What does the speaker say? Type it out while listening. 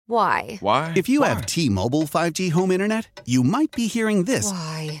Why? Why? If you have T-Mobile 5G home internet, you might be hearing this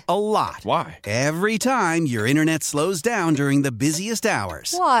Why? a lot. Why? Every time your internet slows down during the busiest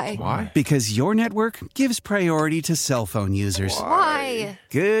hours. Why? Why? Because your network gives priority to cell phone users. Why?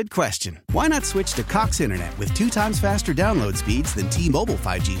 Good question. Why not switch to Cox Internet with 2 times faster download speeds than T-Mobile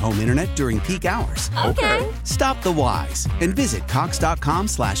 5G home internet during peak hours? Okay. Stop the whys and visit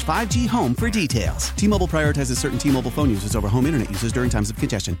cox.com/5G home for details. T-Mobile prioritizes certain T-Mobile phone users over home internet users during times of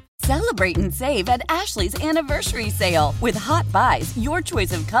congestion. Celebrate and save at Ashley's Anniversary Sale. With Hot Buys, your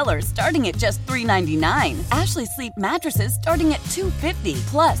choice of colors starting at just $3.99. Ashley Sleep mattresses starting at $2.50.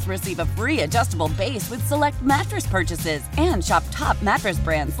 Plus, receive a free adjustable base with select mattress purchases. And shop top mattress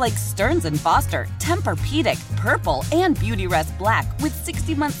brands like Stearns & Foster, Tempur-Pedic, Purple, and Beautyrest Black with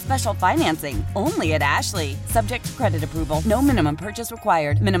 60-month special financing. Only at Ashley. Subject to credit approval. No minimum purchase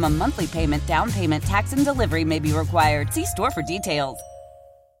required. Minimum monthly payment, down payment, tax, and delivery may be required. See store for details.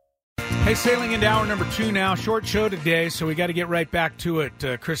 Hey, sailing into hour number 2 now. Short show today, so we got to get right back to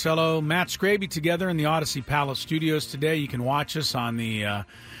it. Chris Ello, Matt Scraby together in the Odyssey Palace studios today. You can watch us on the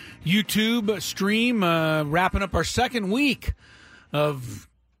YouTube stream, wrapping up our second week of,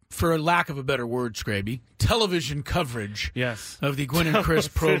 for lack of a better word, Scraby, television coverage of the Gwynn and Chris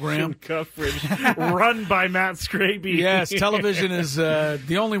program. Coverage run by Matt Scraby. Yes, television is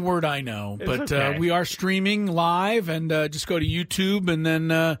the only word I know. But okay. We are streaming live, and just go to YouTube and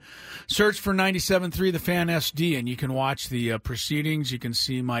then search for 97.3 The Fan SD, and you can watch the proceedings. You can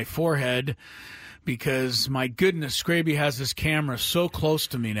see my forehead because, my goodness, Scraby has this camera so close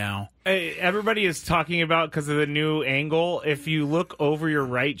to me now. Everybody is talking about, because of the new angle, if you look over your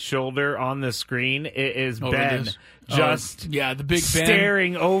right shoulder on the screen, it is Ben just the Big Ben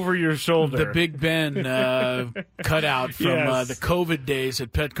staring over your shoulder. The Big Ben cutout from the COVID days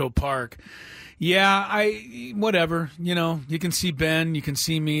at Petco Park. Yeah, whatever. You know, you can see Ben, you can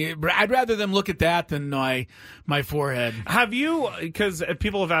see me. I'd rather them look at that than my forehead. Have you, because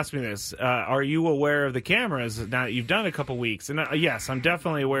people have asked me this, are you aware of the cameras now that you've done a couple weeks? And yes, I'm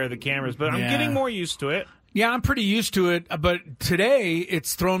definitely aware of the cameras, but I'm getting more used to it. Yeah, I'm pretty used to it, but today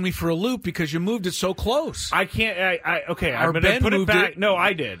it's thrown me for a loop because you moved it so close. I can't. Okay, Or I'm going Ben to put it moved back. it. No,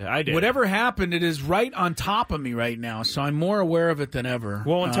 I did. Whatever happened, it is right on top of me right now, so I'm more aware of it than ever.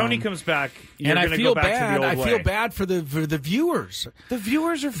 Well, when Tony comes back, you're and going to go back to the old way. I feel bad for the viewers. The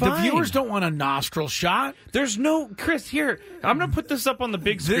viewers are fine. The viewers don't want a nostril shot. There's no Chris here. I'm going to put this up on the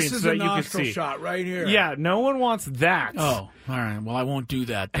big screen This is so a that you can nostril see. shot right here. Yeah, no one wants that. Oh, all right. Well, I won't do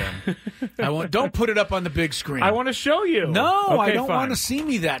that then. I won't. Don't put it up on the big screen. I want to show you. No, okay, I don't fine. want to see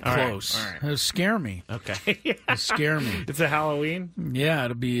me that All right, close. all right. It'll scare me. Okay. It'll scare me. It's a Halloween? Yeah,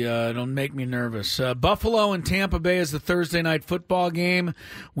 it'll make me nervous. Buffalo and Tampa Bay is the Thursday night football game.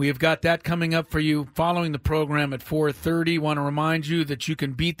 We have got that coming up for you following the program at 4:30. Want to remind you that you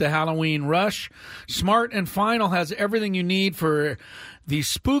can beat the Halloween rush. Smart and Final has everything you need for the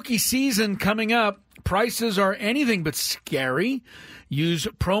spooky season coming up. Prices are anything but scary. Use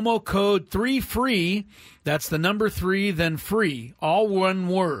promo code 3FREE. That's the number 3, then free. All one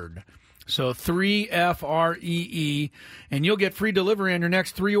word. So 3FREE. And you'll get free delivery on your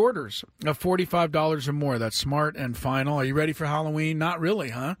next 3 orders of $45 or more. That's Smart and Final. Are you ready for Halloween? Not really,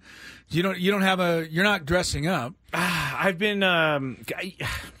 huh? You're not dressing up. I've been, I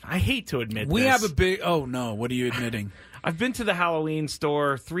hate to admit We this. have a big, oh no, what are you admitting? I've been to the Halloween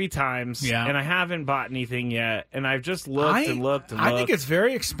store 3 times, and I haven't bought anything yet. And I've just looked and looked. I think it's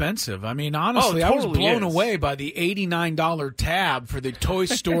very expensive. I mean, honestly, totally I was blown away by the $89 tab for the Toy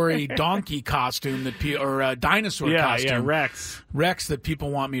Story donkey costume or dinosaur costume. Yeah, Rex that people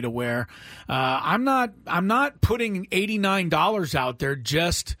want me to wear. I'm not putting $89 out there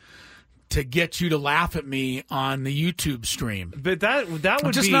just to get you to laugh at me on the YouTube stream. But that would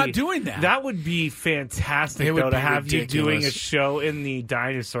I'm just not doing that. That would be fantastic, It would though, to be have ridiculous. you doing a show in the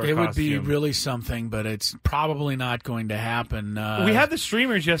dinosaur It costume. would be really something, but it's probably not going to happen. We had the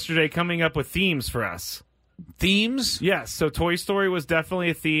streamers yesterday coming up with themes for us. Themes? Yes, so Toy Story was definitely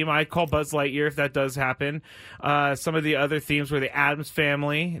a theme. I call Buzz Lightyear if that does happen. Some of the other themes were the Addams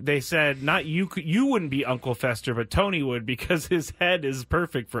Family. They said not you wouldn't be Uncle Fester, but Tony would because his head is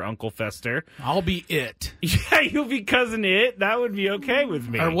perfect for Uncle Fester. I'll be It. Yeah, you'll be Cousin It. That would be okay with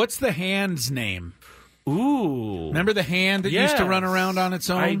me. Or what's the hand's name? Ooh. Remember the hand that used to run around on its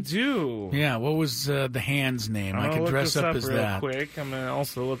own? I do. Yeah, what was the hand's name? I could dress up as real that. Quick. I'm going to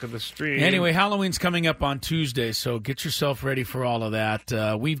also look at the stream. Anyway, Halloween's coming up on Tuesday, so get yourself ready for all of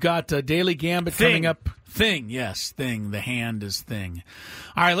that. We've got Daily Gambit coming up. Thing. The hand is Thing.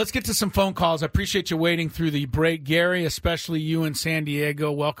 All right, let's get to some phone calls. I appreciate you waiting through the break. Gary, especially you in San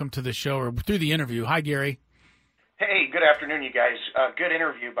Diego, welcome to the show, or through the interview. Hi, Gary. Hey, good afternoon, you guys. Good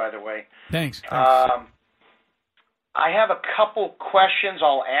interview, by the way. Thanks. I have a couple questions.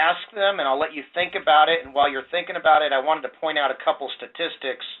 I'll ask them, and I'll let you think about it. And while you're thinking about it, I wanted to point out a couple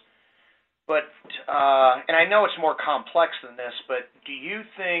statistics. But and I know it's more complex than this, but do you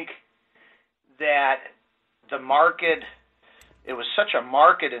think that the market, it was such a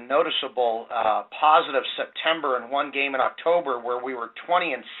marked and noticeable positive September and one game in October where we were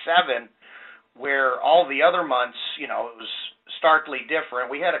 20-7, where all the other months, it was starkly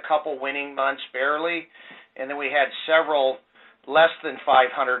different. We had a couple winning months barely, and then we had several less than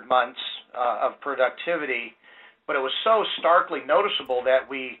 500 months of productivity. But it was so starkly noticeable that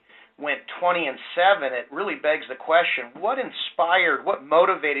we went 20-7. It really begs the question, what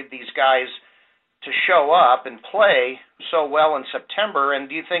motivated these guys to show up and play so well in September? And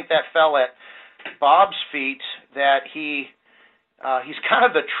do you think that fell at Bob's feet, that he's kind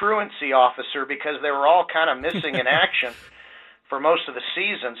of the truancy officer, because they were all kind of missing in action for most of the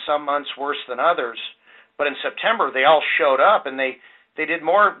season, some months worse than others. But in September, they all showed up, and they did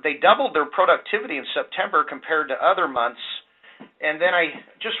more. They doubled their productivity in September compared to other months. And then I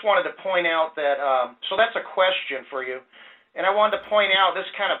just wanted to point out that, so that's a question for you. And I wanted to point out, this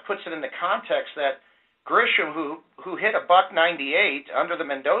kind of puts it in the context that Grisham, who hit a $198 under the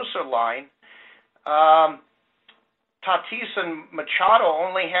Mendoza line, Tatis and Machado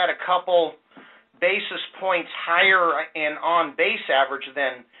only had a couple basis points higher in on-base average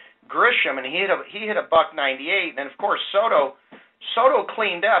than Grisham, and he hit a $198. And of course, Soto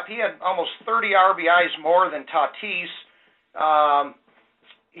cleaned up. He had almost 30 RBIs more than Tatis.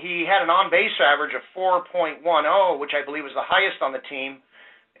 He had an on-base average of 4.10, which I believe was the highest on the team,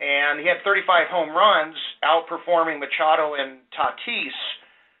 and he had 35 home runs, outperforming Machado and Tatis.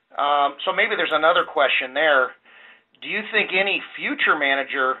 So maybe there's another question there. Do you think any future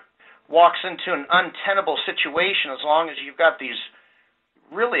manager walks into an untenable situation as long as you've got these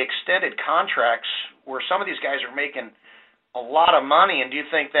really extended contracts where some of these guys are making a lot of money? And do you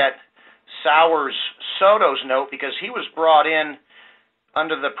think that sours Soto's note, because he was brought in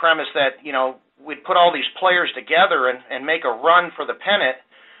under the premise that, we'd put all these players together and make a run for the pennant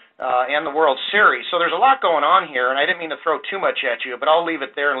and the World Series. So there's a lot going on here, and I didn't mean to throw too much at you, but I'll leave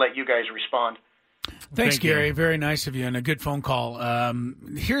it there and let you guys respond. Thanks, Gary. Very nice of you, and a good phone call.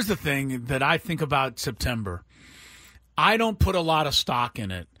 Here's the thing that I think about September. I don't put a lot of stock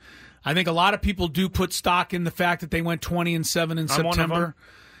in it. I think a lot of people do put stock in the fact that they went 20-7 in September.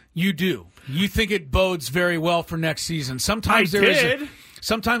 You do. You think it bodes very well for next season. Sometimes there's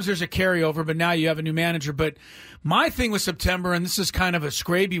a carryover, but now you have a new manager. But my thing with September, and this is kind of a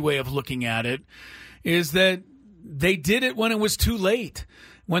Scraby way of looking at it, is that they did it when it was too late,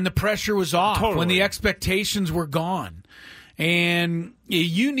 when the pressure was off, when the expectations were gone. And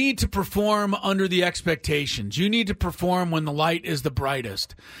you need to perform under the expectations. You need to perform when the light is the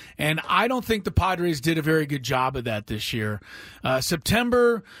brightest. And I don't think the Padres did a very good job of that this year.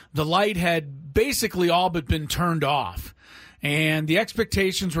 September, the light had basically all but been turned off. And the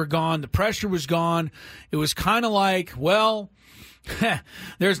expectations were gone. The pressure was gone. It was kind of like, well,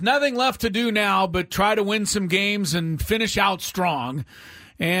 there's nothing left to do now but try to win some games and finish out strong.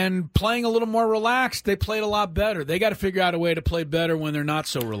 And playing a little more relaxed, they played a lot better. They got to figure out a way to play better when they're not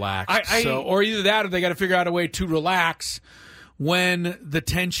so relaxed. Or either that, or they got to figure out a way to relax when the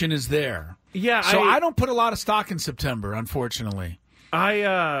tension is there. Yeah. So I don't put a lot of stock in September, unfortunately.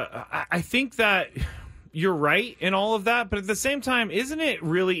 I think that you're right in all of that, but at the same time, isn't it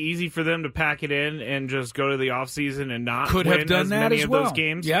really easy for them to pack it in and just go to the offseason and not win have done as that many as of well. those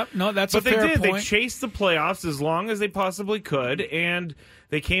games? Yep, no, that's a fair point. But they did. They chased the playoffs as long as they possibly could, and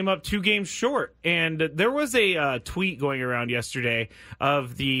they came up 2 games short. And there was a tweet going around yesterday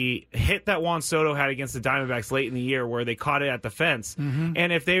of the hit that Juan Soto had against the Diamondbacks late in the year where they caught it at the fence. Mm-hmm.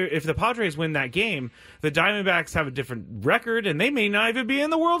 And if the Padres win that game, the Diamondbacks have a different record, and they may not even be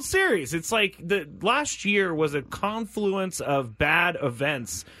in the World Series. It's like the last year was a confluence of bad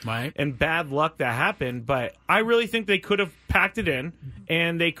events and bad luck that happened. But I really think they could have packed it in,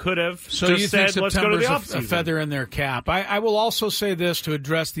 and they could have just said, let's go to the offseason. A feather in their cap. I will also say this to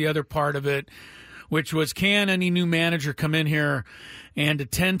address the other part of it, which was, can any new manager come in here and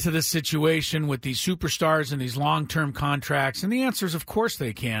attend to the situation with these superstars and these long-term contracts? And the answer is, of course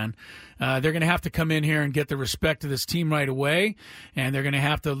they can. They're going to have to come in here and get the respect of this team right away, and they're going to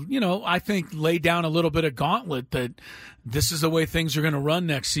have to, I think, lay down a little bit of gauntlet that this is the way things are going to run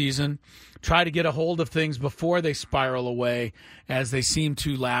next season. Try to get a hold of things before they spiral away, as they seemed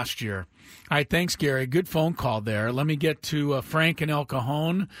to last year. All right, thanks, Gary. Good phone call there. Let me get to Frank in El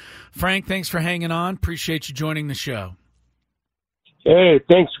Cajon. Frank, thanks for hanging on. Appreciate you joining the show. Hey,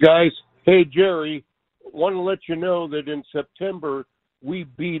 thanks, guys. Hey, Jerry, want to let you know that in September we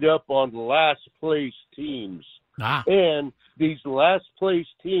beat up on last place teams. And these last place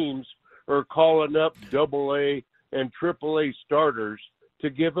teams are calling up AA and AAA starters to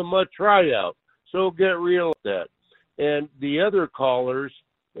give them a tryout. So get real with that. And the other callers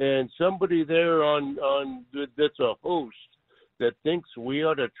and somebody there on that's a host that thinks we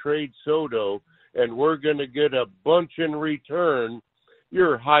ought to trade Soto and we're going to get a bunch in return,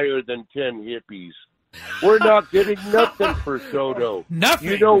 you're higher than 10 hippies. We're not getting nothing for Soto. Nothing.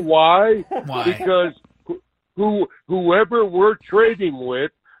 You know why? Why? Because whoever we're trading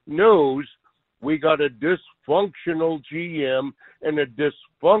with knows we got a dysfunctional GM and a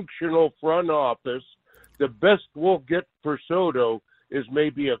dysfunctional front office. The best we'll get for Soto is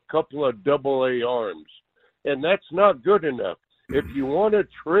maybe a couple of AA arms. And that's not good enough. If you want to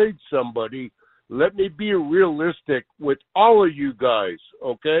trade somebody, let me be realistic with all of you guys,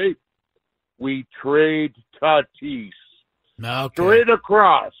 okay? We trade Tatis. Okay. Trade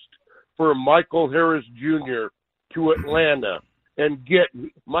across for Michael Harris Jr. to Atlanta and get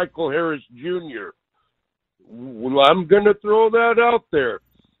Michael Harris Jr. Well, I'm going to throw that out there.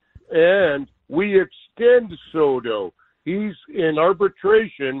 And we extend Soto. He's in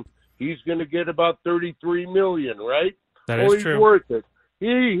arbitration. He's going to get about $33 million, right? That is he's true. Worth it.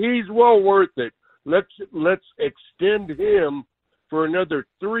 He's well worth it. Let's extend him for another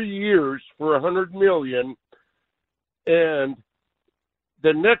 3 years for $100 million. And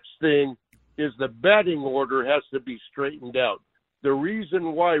the next thing is the batting order has to be straightened out. The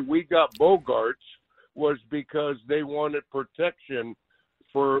reason why we got Bogarts was because they wanted protection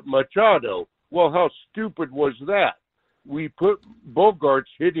for Machado. Well, how stupid was that? We put Bogarts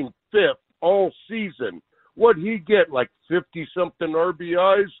hitting fifth all season. What'd he get, like 50-something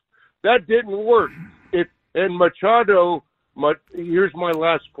RBIs? That didn't work. And Machado, here's my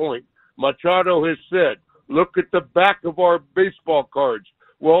last point. Machado has said, look at the back of our baseball cards.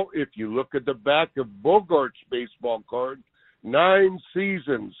 Well, if you look at the back of Bogart's baseball card, 9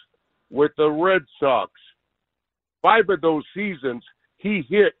 seasons with the Red Sox. 5 of those seasons, he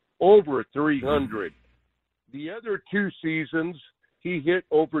hit over 300. The other 2 seasons, he hit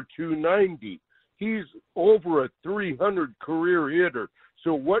over 290. He's over a 300 career hitter.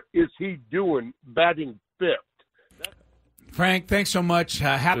 So what is he doing batting fifth? Frank, thanks so much.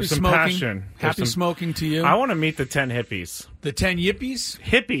 Happy There's some smoking. passion. Happy smoking to you. I want to meet the 10 hippies. The 10 yippies?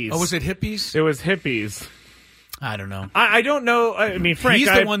 Hippies. Oh, was it hippies? It was hippies. I don't know. I don't know. I mean, Frank,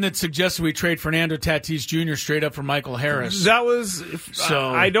 he's the one that suggested we trade Fernando Tatis Jr. straight up for Michael Harris. That was so.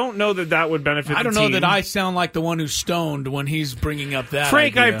 I don't know that would benefit. I don't the know team. that I sound like the one who's stoned when he's bringing up that.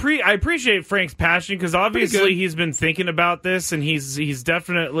 Frank, idea. I appreciate Frank's passion because obviously he's been thinking about this and he's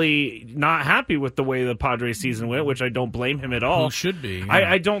definitely not happy with the way the Padres season went, which I don't blame him at all. Who should be?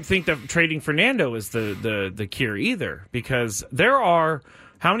 Yeah. I don't think that trading Fernando is the cure either because there are.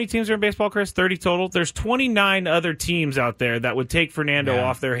 How many teams are in baseball, Chris? 30 total? There's 29 other teams out there that would take Fernando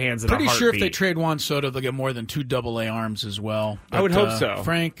off their hands in a heartbeat. Pretty sure if they trade Juan Soto, they'll get more than 2 AA arms as well. But, I would hope so.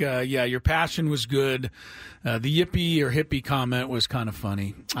 Frank, your passion was good. The yippee or hippie comment was kind of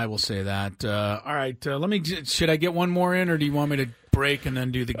funny. I will say that. All right, should I get one more in, or do you want me to break and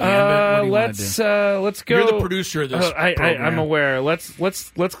then do the gambit? What do you want to do? Let's go. You're the producer of this program. I'm aware. Let's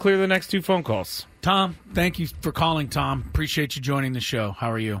clear the next 2 phone calls. Tom, thank you for calling, Tom. Appreciate you joining the show. How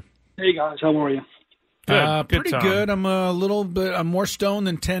are you? Hey, guys. How are you? Good. Pretty Tom. good. I'm more stoned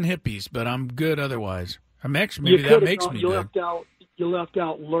than 10 hippies, but I'm good otherwise. Maybe that makes me good. You left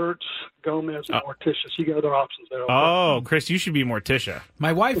out Lurch, Gomez, and Morticia. So you got other options there. Oh, Chris, you should be Morticia.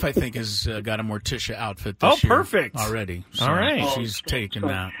 My wife, I think, has got a Morticia outfit this year. Perfect. Already. So all right. She's taken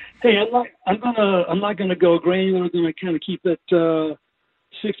that. Hey, I'm not gonna go granular. I'm gonna kind of keep it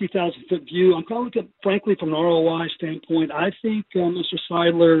 60,000-foot view. I'm probably looking, frankly, from an ROI standpoint. I think Mr.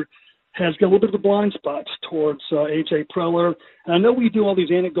 Seidler has got a little bit of a blind spot towards A.J. Preller. And I know we do all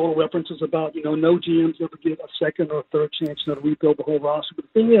these anecdotal references about, no GMs ever get a second or a third chance to rebuild the whole roster. But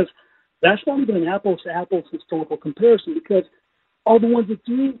the thing is, that's not even an apples-to-apples historical comparison because all the ones that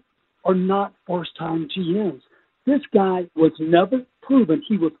do are not first-time GMs. This guy was never proven.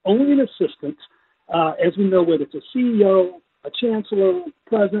 He was only an assistant. As we know, whether it's a CEO, a chancellor,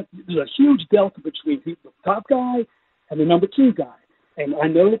 president, there's a huge delta between the top guy and the number 2 guy. And I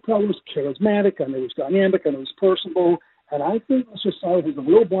know Preller's charismatic. I know he's dynamic. I know he's personable. And I think Mr. Seidler has a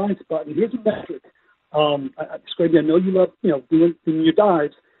real blind spot. And here's a metric. Scraby, I know you love, doing your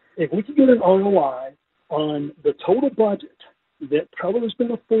dives. If we can get an ROI on the total budget that Preller has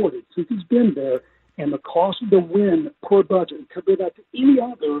been afforded since he's been there and the cost of the win per budget, and compare that to any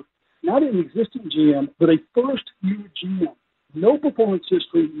other, not an existing GM, but a first-year GM. No performance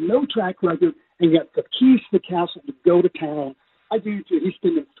history, no track record, and got the keys to the castle to go to town, I guarantee you he's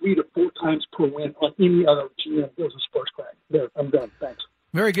spending 3 to 4 times per win on any other GM goes a sports crack. There, I'm done. Thanks.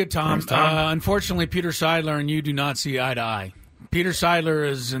 Very good, Tom. Thanks, Tom. Unfortunately, Peter Seidler and you do not see eye to eye. Peter Seidler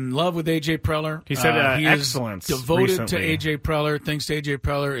is in love with A.J. Preller. He said he excellence is devoted recently to A.J. Preller, thinks A.J.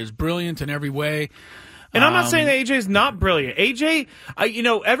 Preller is brilliant in every way. And I'm not saying that AJ's not brilliant. AJ,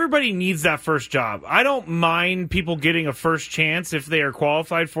 everybody needs that first job. I don't mind people getting a first chance if they are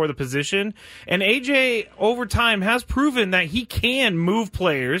qualified for the position. And AJ, over time, has proven that he can move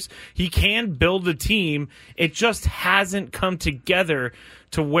players. He can build a team. It just hasn't come together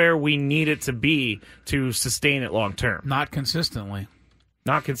to where we need it to be to sustain it long term. Not consistently.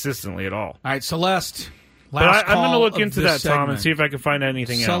 Not consistently at all. All right, Celeste. But I'm going to look into that, Tom, and see if I can find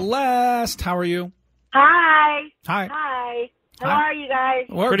anything else. Celeste, how are you? Hi. Hi. Hi. How are you guys?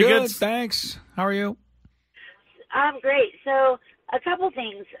 We're Pretty good. Thanks. How are you? I'm great. So a couple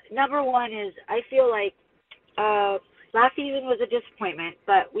things. Number one is I feel like last season was a disappointment,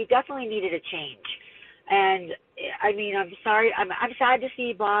 but we definitely needed a change. And I mean, I'm sorry. I'm sad to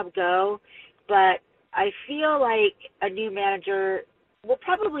see Bob go, but I feel like a new manager will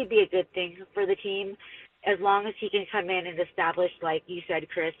probably be a good thing for the team as long as he can come in and establish, like you said,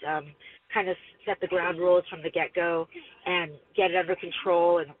 Chris, kind of set the ground rules from the get-go and get it under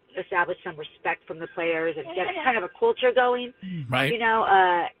control and establish some respect from the players and get kind of a culture going. Right.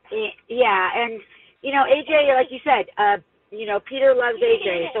 Yeah. And, AJ, like you said, Peter loves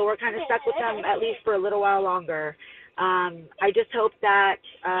AJ, so we're kind of stuck with him at least for a little while longer. I just hope that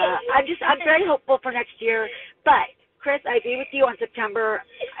I'm very hopeful for next year. But Chris, I agree with you on September.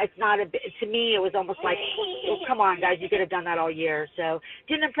 It's not to me, it was almost like, oh, come on, guys, you could have done that all year. So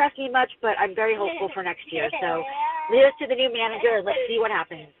didn't impress me much, but I'm very hopeful for next year. So lead us to the new manager and let's see what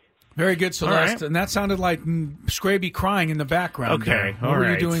happens. Very good, Celeste. Right. And that sounded like Scraby crying in the background. Okay. What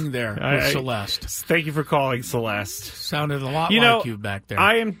were you doing there with Celeste? Thank you for calling, Celeste. Sounded a lot like you back there.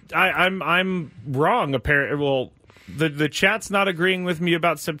 I'm wrong, apparently. Well, the chat's not agreeing with me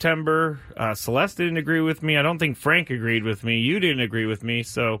about September. Celeste didn't agree with me. I don't think Frank agreed with me. You didn't agree with me.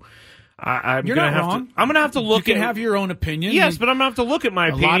 So You're not wrong. I'm going to have to look. You can have your own opinion. Yes, but I'm going to have to look at my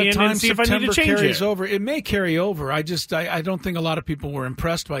opinion and see if I need to change carries it. Over. It may carry over. I don't think a lot of people were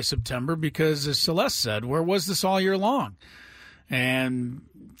impressed by September because, as Celeste said, where was this all year long? And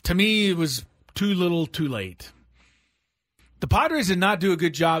to me, it was too little, too late. The Padres did not do a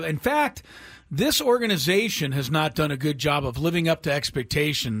good job. In fact, this organization has not done a good job of living up to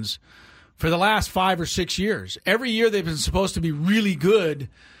expectations for the last 5 or 6 years. Every year they've been supposed to be really good,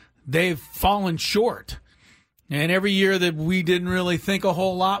 they've fallen short. And every year that we didn't really think a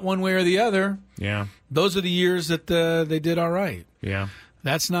whole lot one way or the other, those are the years that they did all right. Yeah.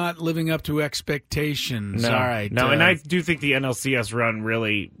 That's not living up to expectations. No, all right. No, and I do think the NLCS run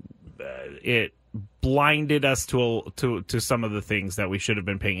really it blinded us to some of the things that we should have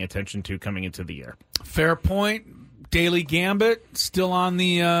been paying attention to coming into the year. Fair point. Daily Gambit still on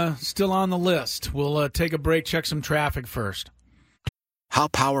the list. We'll take a break, check some traffic first. How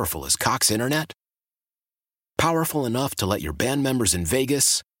powerful is Cox Internet? Powerful enough to let your band members in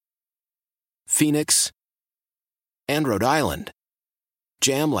Vegas, Phoenix, and Rhode Island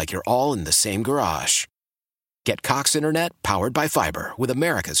jam like you're all in the same garage. Get Cox Internet powered by fiber with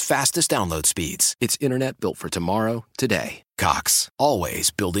America's fastest download speeds. It's internet built for tomorrow, today. Cox, always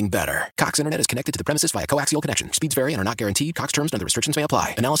building better. Cox Internet is connected to the premises via coaxial connection. Speeds vary and are not guaranteed. Cox terms and other restrictions may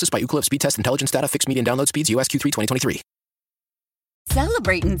apply. Analysis by Ookla of Speed Test Intelligence Data. Fixed median download speeds. US Q3 2023.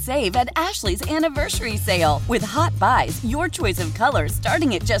 Celebrate and save at Ashley's Anniversary Sale. With Hot Buys, your choice of colors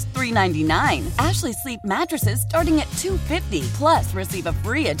starting at just $3.99. Ashley Sleep mattresses starting at $2.50. Plus, receive a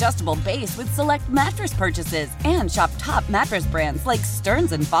free adjustable base with select mattress purchases. And shop top mattress brands like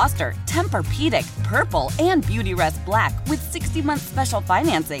Stearns & Foster, Tempur-Pedic, Purple, and Beautyrest Black with 60-month special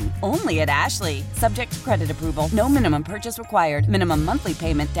financing. Only at Ashley. Subject to credit approval. No minimum purchase required. Minimum monthly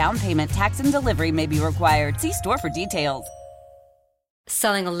payment, down payment, tax, and delivery may be required. See store for details.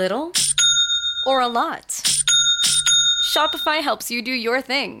 Selling a little or a lot? Shopify helps you do your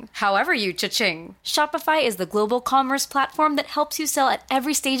thing, however you cha-ching. Shopify is the global commerce platform that helps you sell at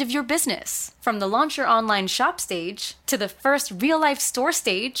every stage of your business. From the launch your online shop stage, to the first real-life store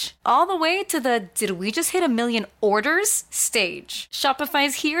stage, all the way to the did we just hit 1 million orders stage.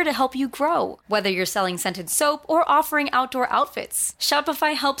 Shopify's here to help you grow. Whether you're selling scented soap or offering outdoor outfits,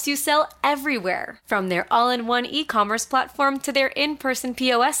 Shopify helps you sell everywhere. From their all-in-one e-commerce platform to their in-person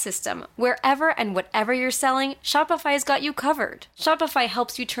POS system, wherever and whatever you're selling, Shopify's got got you covered. Shopify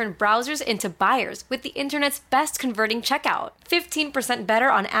helps you turn browsers into buyers with the internet's best converting checkout. 15% better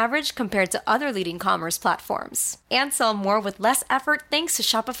on average compared to other leading commerce platforms. And sell more with less effort thanks to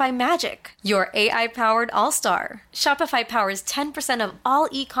Shopify Magic, your AI-powered all-star. Shopify powers 10% of all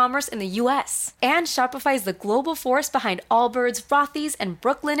e-commerce in the U.S. And Shopify is the global force behind Allbirds, Rothy's, and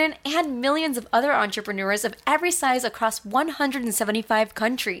Brooklinen, and millions of other entrepreneurs of every size across 175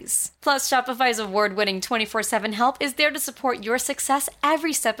 countries. Plus, Shopify's award-winning 24/7 help is there to support your success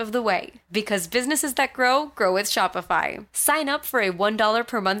every step of the way. Because businesses that grow, grow with Shopify. Sign up for a $1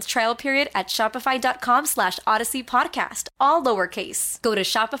 per month trial period at shopify.com/Odyssey Podcast, all lowercase. Go to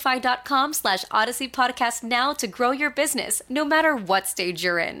shopify.com/Odyssey Podcast now to grow your business, no matter what stage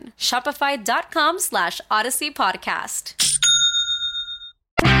you're in. Shopify.com/Odyssey Podcast.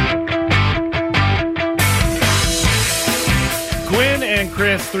 Gwynn and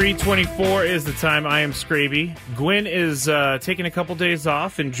Chris, 3:24 is the time. I am Scraby. Gwynn is taking a couple days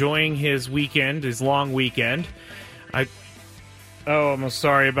off, enjoying his weekend, his long weekend. I'm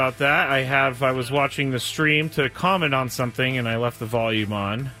sorry about that. I was watching the stream to comment on something, and I left the volume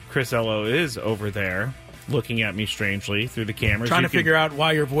on. Chris Ello is over there, looking at me strangely through the cameras. Trying to figure out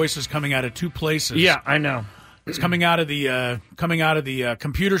why your voice is coming out of two places. Yeah, I know. It's coming out of the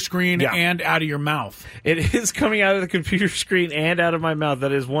computer screen and out of your mouth. It is coming out of the computer screen and out of my mouth.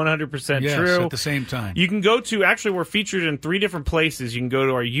 That is 100% true. At the same time. You can go to, actually, we're featured in 3 different places. You can go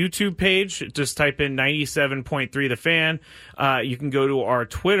to our YouTube page. Just type in 97.3 The Fan. You can go to our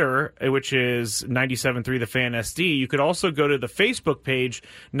Twitter, which is 97.3 The Fan SD. You could also go to the Facebook page,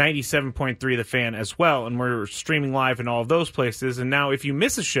 97.3 The Fan as well. And we're streaming live in all of those places. And now if you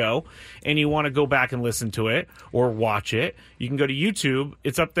miss a show and you want to go back and listen to it, or watch it, you can go to YouTube.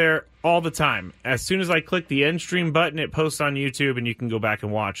 It's up there all the time. As soon as I click the end stream button, it posts on YouTube, and you can go back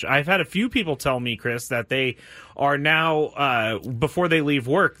and watch. I've had a few people tell me, Chris, that they are now, before they leave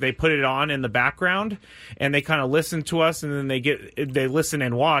work, they put it on in the background, and they kind of listen to us, and then they listen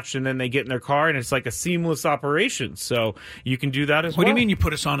and watch, and then they get in their car, and it's like a seamless operation. So you can do that as well. What do you mean you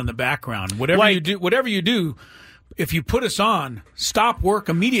put us on in the background? Whatever you do, if you put us on, stop work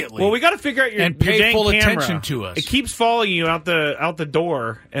immediately. Well, we got to figure out your pay full camera. attention to us. It keeps following you out the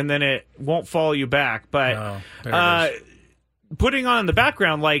door, and then it won't follow you back. But putting on in the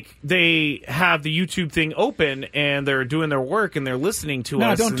background, like they have the YouTube thing open, and they're doing their work, and they're listening to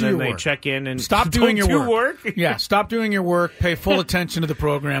us, and then they check in and stop doing your work. Yeah, stop doing your work. Pay full attention to the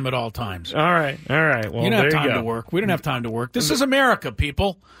program at all times. All right. Well, you don't have time to work. We don't have time to work. This is America,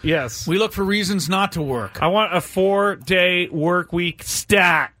 people. Yes. We look for reasons not to work. I want a 4-day work week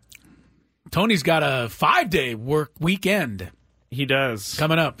stat. Tony's got a 5-day work weekend. He does.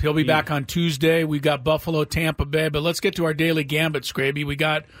 Coming up. He'll be back on Tuesday. We've got Buffalo, Tampa Bay. But let's get to our daily Gambit, Scraby.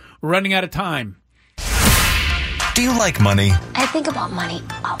 We're running out of time. Do you like money? I think about money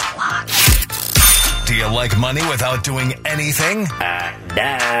a lot. Do you like money without doing anything?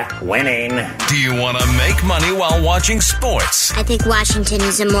 Winning. Do you want to make money while watching sports? I think Washington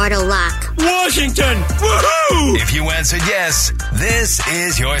is immortal luck. Washington! Woohoo! If you answered yes, this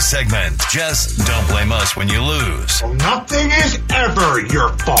is your segment. Just don't blame us when you lose. Well, nothing is ever your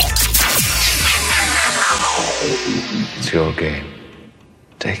fault. It's your game.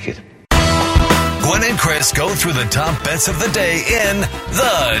 Take it. Gwynn and Chris go through the top bets of the day in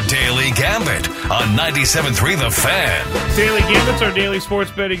The Daily Gambit on 97.3 The Fan. Daily Gambit's our daily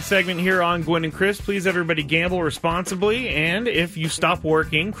sports betting segment here on Gwynn and Chris. Please, everybody, gamble responsibly. And if you stop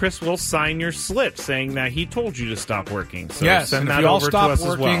working, Chris will sign your slip saying that he told you to stop working. So yes, send and that if you all over stop to us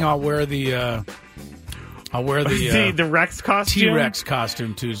working, as well. I'll wear the the Rex costume. T-Rex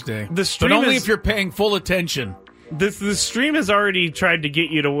costume Tuesday. But only if you're paying full attention. The stream has already tried to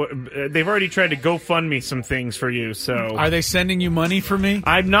get you to. They've already tried to GoFundMe some things for you. So are they sending you money for me?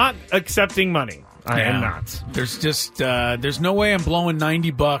 I'm not accepting money. I am not. There's just there's no way I'm blowing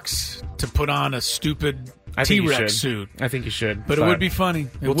 $90 to put on a stupid T-Rex suit. I think you should, but it would be funny.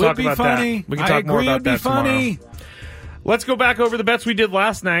 We'll talk about that. We can talk more about that tomorrow. Let's go back over the bets we did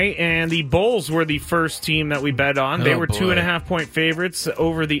last night, and the Bulls were the first team that we bet on. They were 2.5-point favorites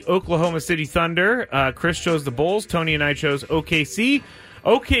over the Oklahoma City Thunder. Chris chose the Bulls. Tony and I chose OKC.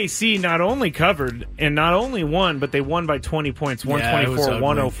 OKC not only covered and not only won, but they won by 20 points,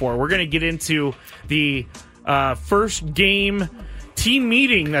 124-104. We're going to get into the first game team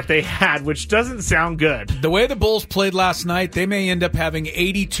meeting that they had, which doesn't sound good. The way the Bulls played last night, they may end up having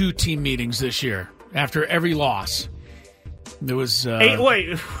 82 team meetings this year after every loss. There was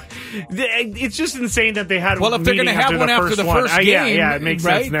wait, It's just insane that they had. Well, if they're going to have one after the first game, yeah, it makes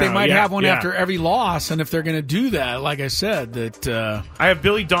right? sense now. They might have one yeah. after every loss, and if they're going to do that, like I said, that I have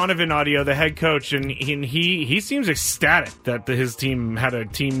Billy Donovan audio, the head coach, and he seems ecstatic that his team had a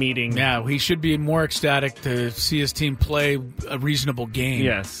team meeting. Yeah, he should be more ecstatic to see his team play a reasonable game.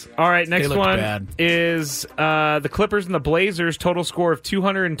 Yes. All right, next one is the Clippers and the Blazers. Total score of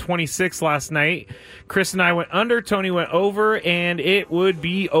 226 last night. Chris and I went under, Tony went over, and it would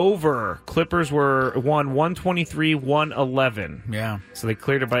be over. Clippers won 123-111. Yeah. So they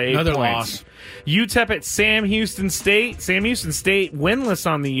cleared it by 8 Another points. loss. UTEP at Sam Houston State. Sam Houston State winless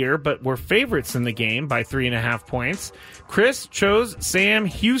on the year, but were favorites in the game by 3.5 points. Chris chose Sam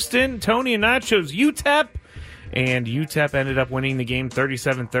Houston. Tony and I chose UTEP. And UTEP ended up winning the game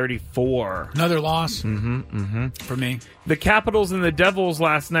 37-34. Another loss for me. The Capitals and the Devils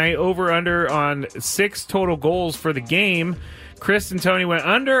last night, over-under on 6 total goals for the game. Chris and Tony went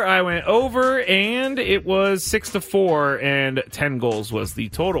under, I went over, and it was 6-4, and 10 goals was the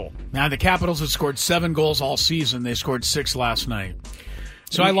total. Now, the Capitals have scored 7 goals all season. They scored 6 last night.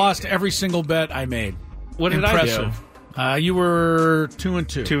 So I lost every single bet I made. What did I do? You were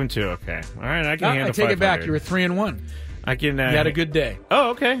 2-2. 2-2, okay. All right, I can handle 500. I take it back. You were 3-1. I can. You had a good day.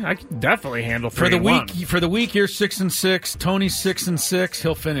 Oh, okay. I can definitely handle 3-1. For the week, you're 6-6. Tony's 6-6.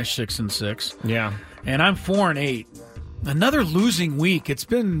 He'll finish 6-6. Yeah. And I'm 4-8. Another losing week. It's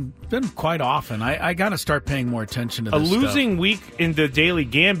been quite often. I got to start paying more attention to this stuff. A losing week in the Daily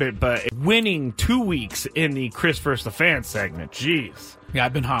Gambit, but winning 2 weeks in the Chris vs. the Fans segment. Jeez. Yeah,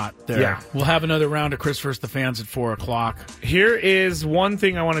 I've been hot there. Yeah. We'll have another round of Chris vs. the Fans at 4 o'clock. Here is one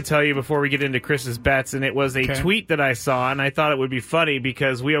thing I want to tell you before we get into Chris's bets, and it was a tweet that I saw, and I thought it would be funny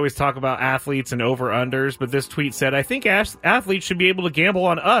because we always talk about athletes and over-unders, but this tweet said, I think athletes should be able to gamble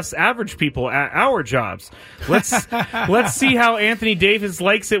on us, average people, at our jobs. Let's see how Anthony Davis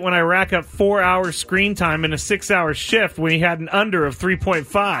likes it when I rack up 4 hours screen time in a 6-hour shift when he had an under of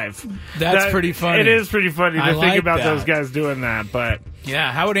 3.5. That's pretty funny. It is pretty funny to think about that. those guys doing that, but...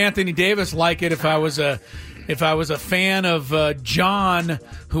 Yeah, how would Anthony Davis like it if I was a fan of John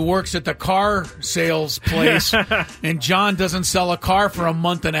who works at the car sales place and John doesn't sell a car for a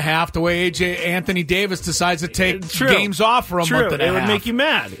month and a half the way Anthony Davis decides to take games off for a month and a half. It would make you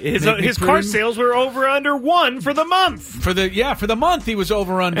mad. His car sales were over under 1 for the month. For the month he was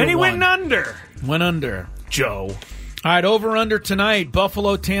over under and he 1. went under. Went under. Joe. All right, over under tonight.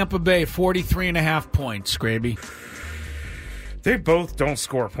 Buffalo, Tampa Bay, 43.5 points. Scraby. They both don't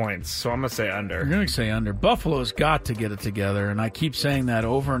score points, so I'm going to say under. You're going to say under. Buffalo's got to get it together, and I keep saying that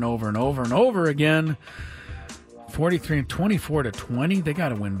over and over and over and over again. 43 and 24-20. They got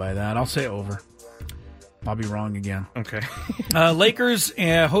to win by that. I'll say over. I'll be wrong again. Okay. Lakers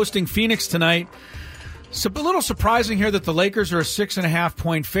hosting Phoenix tonight. It's a little surprising here that the Lakers are a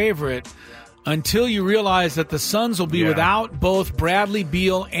 6.5-point favorite until you realize that the Suns will be without both Bradley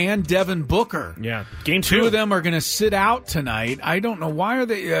Beal and Devin Booker. Yeah. Game 2 of them are going to sit out tonight. I don't know why are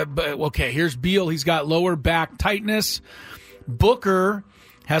they okay, here's Beal. He's got lower back tightness. Booker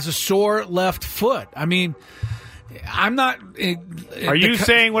has a sore left foot. I mean, I'm not... Are you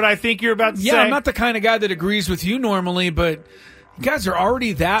saying what I think you're about to say? Yeah, I'm not the kind of guy that agrees with you normally, but... You guys are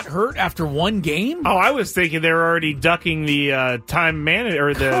already that hurt after 1 game? Oh, I was thinking they were already ducking the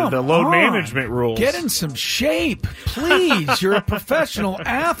the load management rules. Get in some shape, please. You're a professional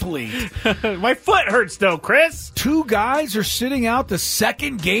athlete. My foot hurts, though, Chris. 2 guys are sitting out the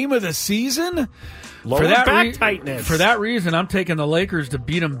second game of the season? Lower back tightness. For that reason, I'm taking the Lakers to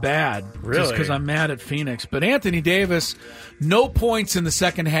beat them bad. Really? Just because I'm mad at Phoenix. But Anthony Davis, no points in the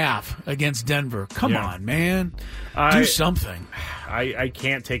second half against Denver. Come on, man. Do something. I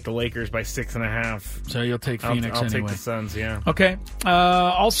can't take the Lakers by 6.5. So you'll take Phoenix I'll anyway. take the Suns, yeah. Okay.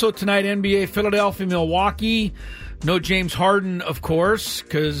 Also tonight, NBA, Philadelphia, Milwaukee. No James Harden, of course,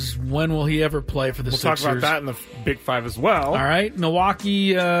 because when will he ever play for the Sixers? We'll talk about that in the Big Five as well. All right.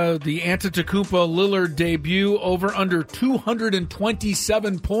 Milwaukee, the Antetokounmpo Lillard debut, over under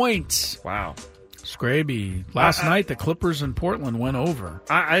 227 points. Wow. Scraby. Last night, the Clippers in Portland went over.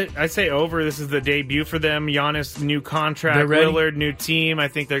 I say over. This is the debut for them. Giannis, new contract. Lillard, new team. I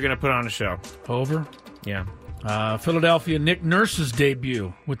think they're going to put on a show. Over? Yeah. Philadelphia, Nick Nurse's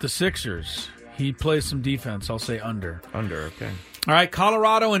debut with the Sixers. He plays some defense. I'll say under. Under, okay. All right,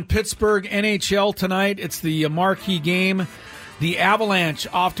 Colorado and Pittsburgh, NHL tonight. It's the marquee game. The Avalanche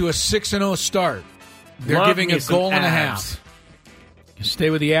off to a 6-0 start. They're giving a goal and a half. You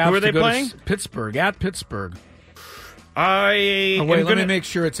stay with the Avs. Who are they playing? Pittsburgh, at Pittsburgh. Let me make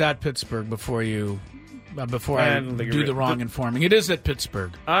sure it's at Pittsburgh before you... before I do the wrong informing. It is at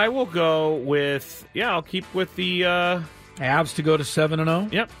Pittsburgh. I will go with... Yeah, I'll keep with the... Avs to go to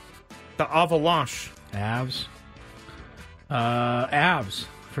 7-0? Yep. The Avalanche. Avs. Avs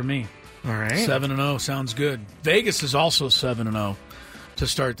for me. All right. 7-0 sounds good. Vegas is also 7-0 to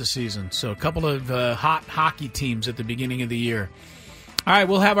start the season. So a couple of hot hockey teams at the beginning of the year. All right,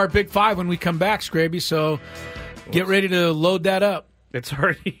 we'll have our Big Five when we come back, Scraby. So get ready to load that up. It's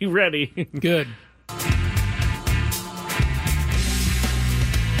already ready. Good.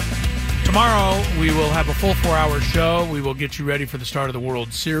 Tomorrow, we will have a full 4-hour show. We will get you ready for the start of the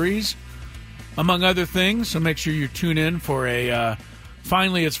World Series, among other things. So make sure you tune in for a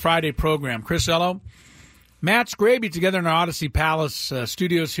Finally It's Friday program. Chris Ello, Matt Scraby together in our Odyssey Palace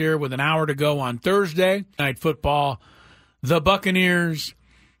studios here with an hour to go on Thursday Night Football. The Buccaneers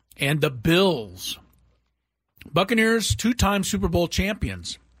and the Bills. Buccaneers, 2-time Super Bowl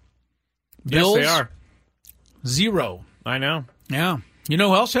champions. Bills, yes, they are. 0. I know. Yeah. You know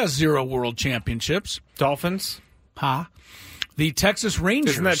who else has 0 world championships? Dolphins. The Texas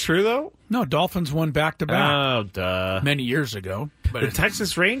Rangers. Isn't that true, though? No, Dolphins won back-to-back. Oh, duh. Many years ago. But the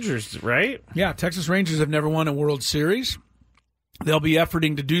Texas Rangers, right? Yeah, Texas Rangers have never won a World Series. They'll be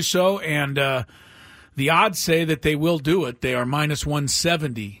efforting to do so, and the odds say that they will do it. They are minus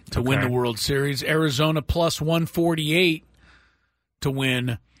 170 to win the World Series. Arizona plus 148 to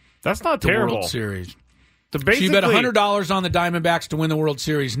win That's not the terrible. World Series. So you bet $100 on the Diamondbacks to win the World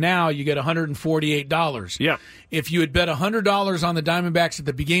Series. Now you get $148. Yeah. If you had bet $100 on the Diamondbacks at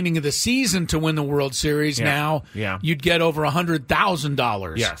the beginning of the season to win the World Series, now you'd get over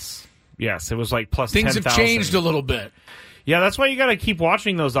 $100,000. Yes, it was like plus Things 10,000. have changed a little bit. Yeah, that's why you got to keep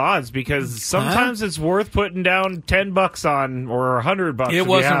watching those odds, because sometimes it's worth putting down $10 on or $100. It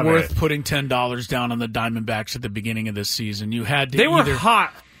wasn't worth putting $10 down on the Diamondbacks at the beginning of this season. You had to. They were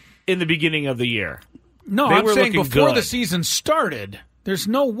hot in the beginning of the year. No, they I'm were saying before good. the season started, there's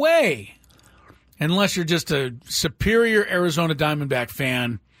no way, unless you're just a superior Arizona Diamondback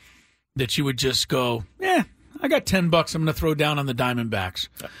fan, that you would just go, I got $10 I'm going to throw down on the Diamondbacks.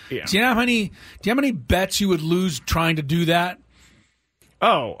 Yeah. Do you know how many bets you would lose trying to do that?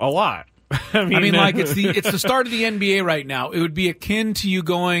 Oh, a lot. I mean, like it's the start of the NBA right now. It would be akin to you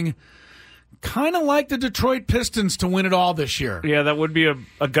going, kind of like the Detroit Pistons to win it all this year. Yeah, that would be a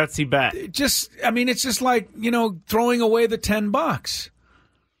gutsy bet. It's just like, throwing away the $10.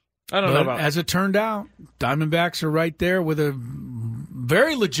 I don't know about. As it turned out, Diamondbacks are right there with a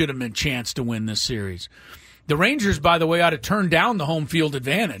very legitimate chance to win this series. The Rangers, by the way, ought to turn down the home field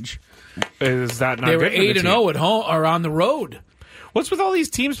advantage. Is that not They good were for the 8-0 at home or on the road. What's with all these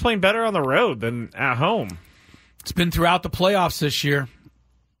teams playing better on the road than at home? It's been throughout the playoffs this year.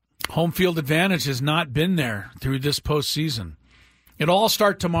 Home field advantage has not been there through this postseason. It'll all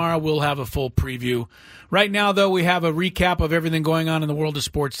start tomorrow. We'll have a full preview. Right now, though, we have a recap of everything going on in the world of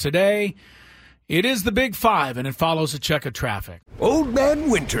sports today. It is the Big Five, and it follows a check of traffic. Old Man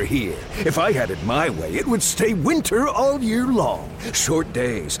Winter here. If I had it my way, it would stay winter all year long. Short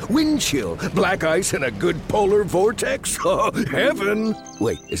days, wind chill, black ice, and a good polar vortex. Oh, heaven.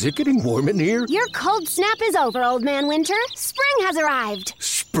 Wait, is it getting warm in here? Your cold snap is over, Old Man Winter. Spring has arrived.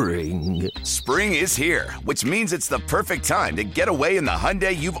 Spring. Spring is here, which means it's the perfect time to get away in the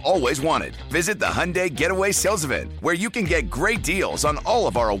Hyundai you've always wanted. Visit the Hyundai Getaway Sales Event, where you can get great deals on all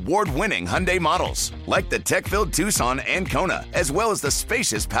of our award-winning Hyundai models, like the tech-filled Tucson and Kona, as well as the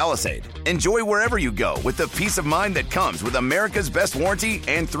spacious Palisade. Enjoy wherever you go with the peace of mind that comes with America's best warranty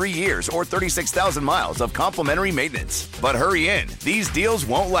and 3 years or 36,000 miles of complimentary maintenance. But hurry in, these deals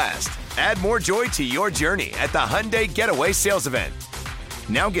won't last. Add more joy to your journey at the Hyundai Getaway Sales Event.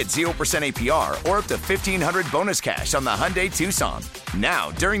 Now get 0% APR or up to $1,500 bonus cash on the Hyundai Tucson.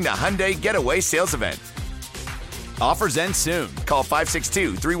 Now, during the Hyundai Getaway Sales Event. Offers end soon. Call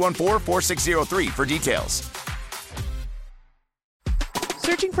 562-314-4603 for details.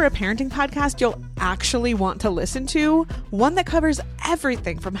 Searching for a parenting podcast you'll actually want to listen to? One that covers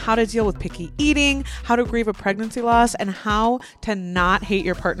everything from how to deal with picky eating, how to grieve a pregnancy loss, and how to not hate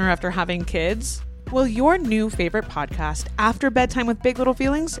your partner after having kids? Well, your new favorite podcast, After Bedtime with Big Little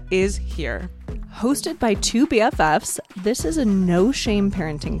Feelings, is here. Hosted by two BFFs, this is a no-shame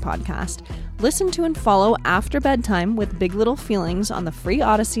parenting podcast. Listen to and follow After Bedtime with Big Little Feelings on the free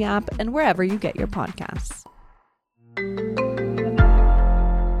Odyssey app and wherever you get your podcasts.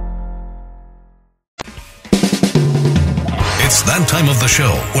 It's that time of the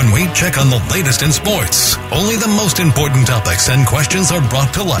show when we check on the latest in sports. Only the most important topics and questions are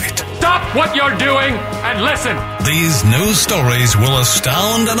brought to light. Stop what you're doing and listen. These news stories will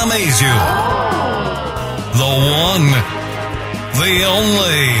astound and amaze you. The one, the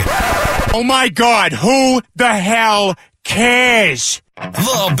only. Oh my God, who the hell cares?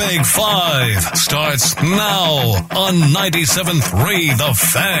 The Big Five starts now on 97.3 The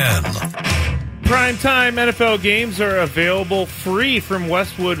Fan. Primetime NFL games are available free from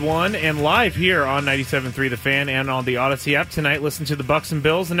Westwood One and live here on 97.3 The Fan and on the Odyssey app. Tonight, listen to the Bucks and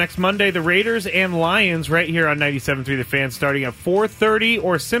Bills. The next Monday, the Raiders and Lions right here on 97.3 The Fan starting at 4:30,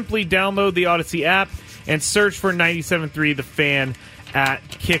 or simply download the Odyssey app and search for 97.3 The Fan at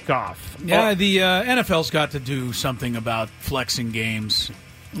kickoff. Yeah, the NFL's got to do something about flexing games.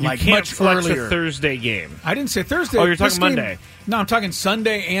 You like can't much flex earlier. a Thursday game. I didn't say Thursday. Oh, you're talking This game- Monday. No, I'm talking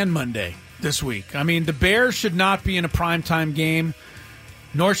Sunday and Monday this week. I mean, the Bears should not be in a primetime game,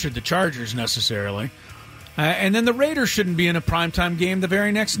 nor should the Chargers necessarily. And then the Raiders shouldn't be in a primetime game the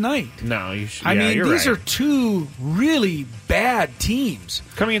very next night. No, you should. I Yeah, mean, you're these right. are two really bad teams.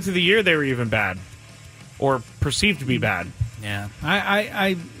 Coming into the year, they were even bad, or perceived to be bad. Yeah,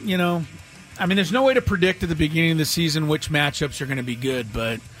 I mean, there's no way to predict at the beginning of the season which matchups are going to be good,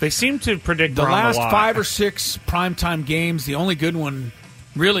 but they seem to predict the around last a lot. 5 or 6 primetime games. The only good one,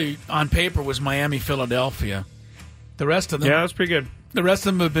 really, on paper, was Miami-Philadelphia. The rest of them, Yeah, that was pretty good. The rest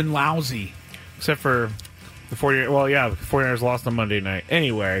of them have been lousy, except for the 49ers. Well, yeah, the 49ers lost on Monday night.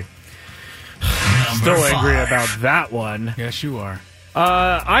 Anyway, still angry about that one. Yes, you are.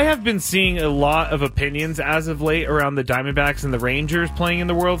 I have been seeing a lot of opinions as of late around the Diamondbacks and the Rangers playing in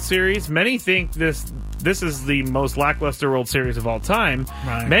the World Series. Many think this is the most lackluster World Series of all time.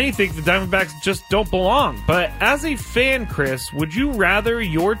 Right. Many think the Diamondbacks just don't belong. But as a fan, Chris, would you rather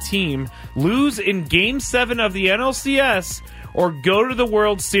your team lose in Game 7 of the NLCS or go to the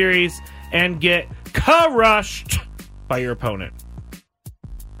World Series and get crushed by your opponent?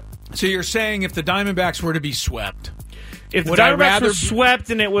 So you're saying if the Diamondbacks were to be swept, if the would I Diamondbacks rather were swept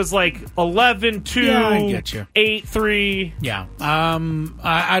and it was like 11-2, Yeah, I get you. 8-3. Yeah,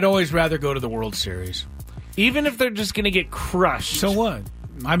 I'd always rather go to the World Series, even if they're just going to get crushed. So what?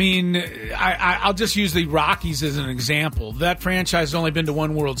 I mean, I'll just use the Rockies as an example. That franchise has only been to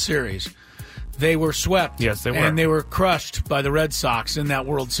one World Series. They were swept. Yes, they were. And they were crushed by the Red Sox in that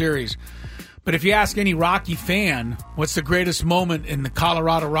World Series. But if you ask any Rocky fan, what's the greatest moment in the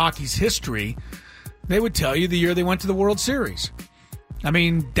Colorado Rockies history, they would tell you the year they went to the World Series. I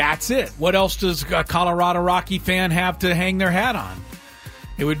mean, that's it. What else does a Colorado Rocky fan have to hang their hat on?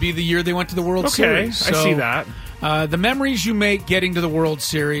 It would be the year they went to the World Series. I see that. The memories you make getting to the World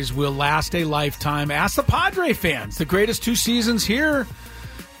Series will last a lifetime. Ask the Padres fans. The greatest 2 seasons here,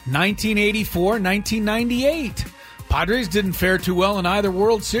 1984, 1998. Padres didn't fare too well in either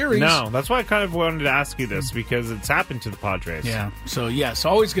World Series. No, that's why I kind of wanted to ask you this, because it's happened to the Padres. Yeah. So, yes,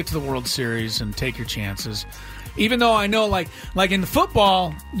 always get to the World Series and take your chances. Even though I know, like in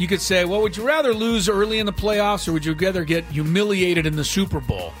football, you could say, well, would you rather lose early in the playoffs or would you rather get humiliated in the Super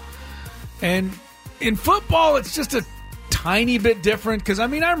Bowl? And in football, it's just a tiny bit different because, I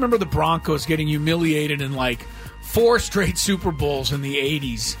mean, I remember the Broncos getting humiliated in like 4 straight Super Bowls in the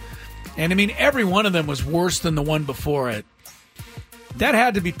 80s. And, I mean, every one of them was worse than the one before it. That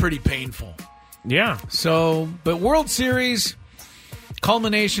had to be pretty painful. Yeah. So, but World Series,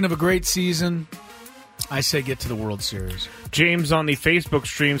 culmination of a great season, I say get to the World Series. James on the Facebook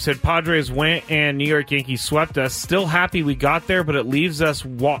stream said, Padres went and New York Yankees swept us. Still happy we got there, but it leaves us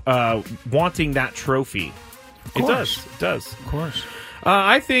wanting that trophy. It does. It does. Of course.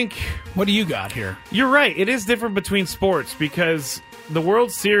 I think... What do you got here? You're right. It is different between sports because the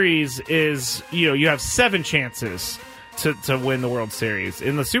World Series is, you have 7 chances to win the World Series.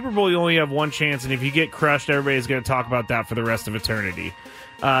 In the Super Bowl, you only have 1 chance, and if you get crushed, everybody's going to talk about that for the rest of eternity.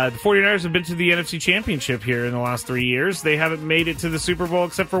 The 49ers have been to the NFC Championship here in the last 3 years. They haven't made it to the Super Bowl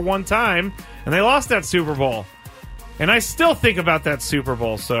except for one time, and they lost that Super Bowl. And I still think about that Super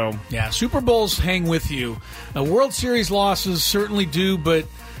Bowl, so... Yeah, Super Bowls hang with you. World Series losses certainly do, but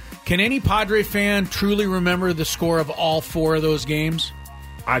can any Padre fan truly remember the score of all 4 of those games?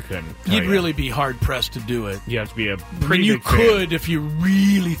 I couldn't. You'd really be hard-pressed to do it. You have to be a I mean, pretty you big fan. could if you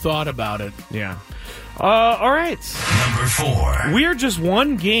really thought about it. Yeah. All right. Number 4. We are just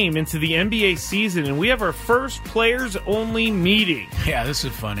 1 game into the NBA season, and we have our first players-only meeting. Yeah, this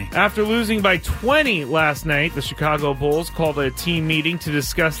is funny. After losing by 20 last night, the Chicago Bulls called a team meeting to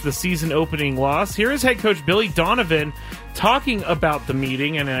discuss the season-opening loss. Here is head coach Billy Donovan talking about the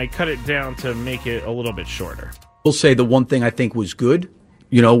meeting, and I cut it down to make it a little bit shorter. We'll say the one thing I think was good,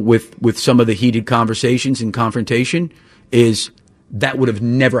 with some of the heated conversations and confrontation, is that would have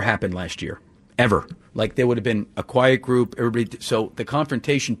never happened last year, ever. Like there would have been a quiet group, everybody. So the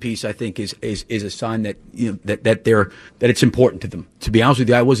confrontation piece, I think, is a sign that that it's important to them. To be honest with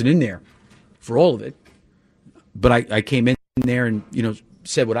you, I wasn't in there for all of it, but I came in there and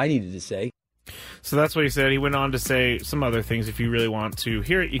said what I needed to say. So that's what he said. He went on to say some other things. If you really want to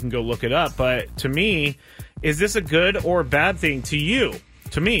hear it, you can go look it up. But to me, is this a good or bad thing to you?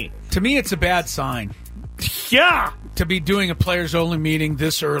 To me, it's a bad sign. Yeah, to be doing a players-only meeting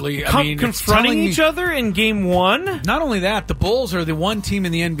this early. I mean, confronting each other in Game 1? Not only that, the Bulls are the one team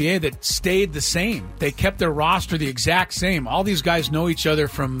in the NBA that stayed the same. They kept their roster the exact same. All these guys know each other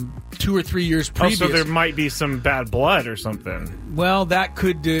from 2 or 3 years previous. Oh, so there might be some bad blood or something. Well, that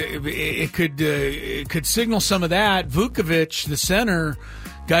could it could signal some of that. Vukovic, the center,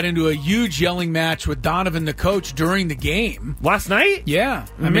 got into a huge yelling match with Donovan, the coach, during the game. Last night? Yeah.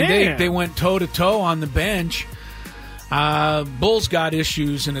 I mean, they went toe-to-toe on the bench. Bulls got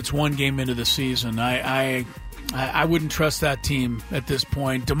issues, and it's one game into the season. I wouldn't trust that team at this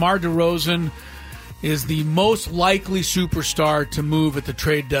point. DeMar DeRozan is the most likely superstar to move at the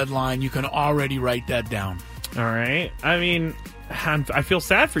trade deadline. You can already write that down. All right. I mean, I feel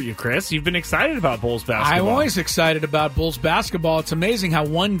sad for you, Chris. You've been excited about Bulls basketball. I'm always excited about Bulls basketball. It's amazing how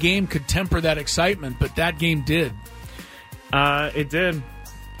one game could temper that excitement, but that game did. It did.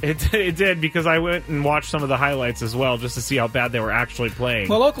 It did, because I went and watched some of the highlights as well just to see how bad they were actually playing.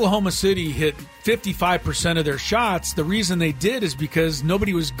 Well, Oklahoma City hit 55% of their shots. The reason they did is because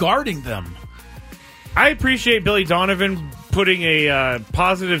nobody was guarding them. I appreciate Billy Donovan putting a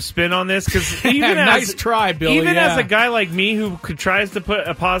positive spin on this, because even nice try, Billy. Even as a guy like me who tries to put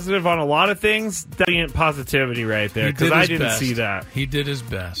a positive on a lot of things, that's positivity right there, because I didn't see that. He did his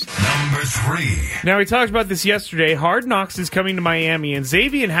best. Number 3. Now, we talked about this yesterday. Hard Knocks is coming to Miami, and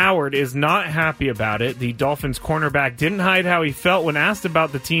Xavier Howard is not happy about it. The Dolphins cornerback didn't hide how he felt when asked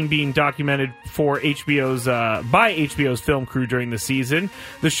about the team being documented for by HBO's film crew during the season.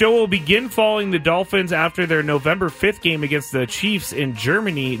 The show will begin following the Dolphins after their November 5th game against the Chiefs in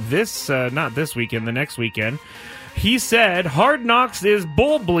Germany not this weekend, the next weekend. He said, Hard Knocks is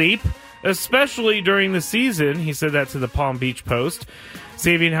bull bleep, especially during the season. He said that to the Palm Beach Post.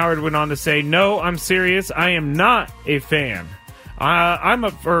 Xavier Howard went on to say, no, I'm serious. I am not a fan.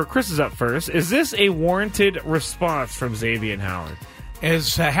 Chris is up first. Is this a warranted response from Xavier Howard?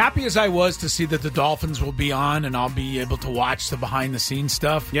 As happy as I was to see that the Dolphins will be on and I'll be able to watch the behind-the-scenes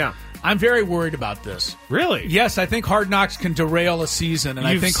stuff, yeah, I'm very worried about this. Really? Yes, I think Hard Knocks can derail a season. And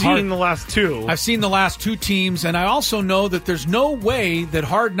You've seen the last two. I've seen the last two teams, and I also know that there's no way that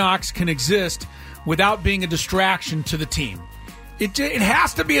Hard Knocks can exist without being a distraction to the team. It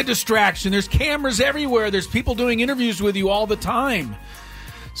has to be a distraction. There's cameras everywhere. There's people doing interviews with you all the time.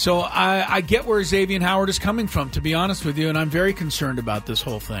 So I get where Xavier Howard is coming from, to be honest with you, and I'm very concerned about this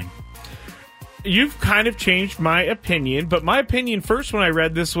whole thing. You've kind of changed my opinion, but my opinion first when I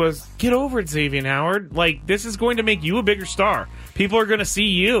read this was, get over it, Xavier Howard. Like, this is going to make you a bigger star. People are going to see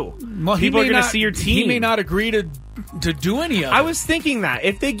you. Well, people are going to see your team. He may not agree to do any of it. I was thinking that.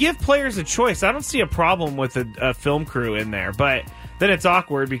 If they give players a choice, I don't see a problem with a film crew in there, but then it's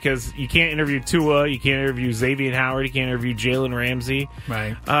awkward because you can't interview Tua, you can't interview Xavier Howard, you can't interview Jalen Ramsey.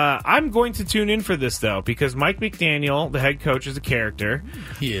 Right. I'm going to tune in for this, though, because Mike McDaniel, the head coach, is a character.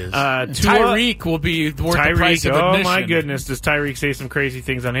 He is. Tyreek will be worth the price of admission. Oh, my goodness. Does Tyreek say some crazy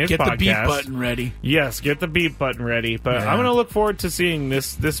things on his podcast? Get the beep button ready. Yes, get the beep button ready. But I'm going to look forward to seeing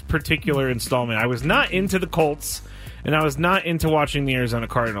this particular installment. I was not into the Colts, and I was not into watching the Arizona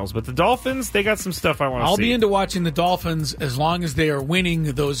Cardinals. But the Dolphins, they got some stuff I want to see. I'll be into watching the Dolphins as long as they are winning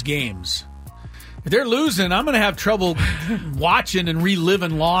those games. If they're losing, I'm going to have trouble watching and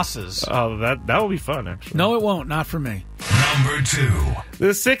reliving losses. Oh, that will be fun, actually. No, it won't. Not for me. Number 2.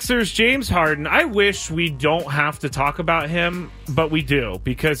 The Sixers, James Harden. I wish we don't have to talk about him, but we do,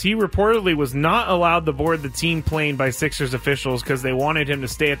 because he reportedly was not allowed to board the team plane by Sixers officials because they wanted him to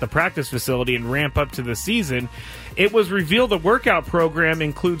stay at the practice facility and ramp up to the season. It was revealed the workout program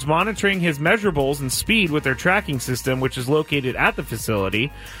includes monitoring his measurables and speed with their tracking system, which is located at the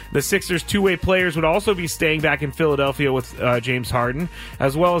facility. The Sixers' two-way players would also be staying back in Philadelphia with James Harden,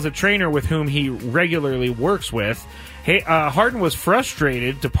 as well as a trainer with whom he regularly works with. Harden was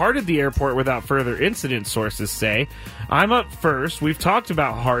frustrated, departed the airport without further incident, sources say. I'm up first. We've talked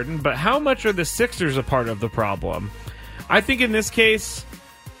about Harden, but how much are the Sixers a part of the problem? I think in this case,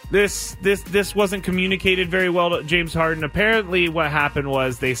 this wasn't communicated very well to James Harden. Apparently what happened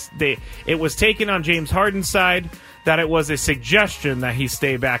was it was taken on James Harden's side that it was a suggestion that he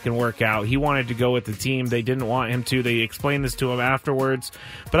stay back and work out. He wanted to go with the team. They didn't want him to. They explained this to him afterwards.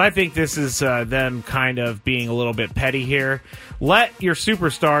 But I think this is them kind of being a little bit petty here. Let your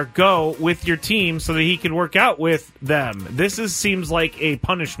superstar go with your team so that he can work out with them. This seems like a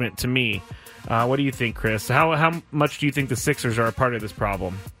punishment to me. What do you think, Chris? How much do you think the Sixers are a part of this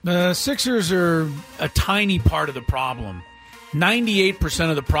problem? The Sixers are a tiny part of the problem. 98%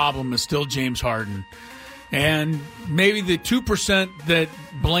 of the problem is still James Harden. And maybe the 2% that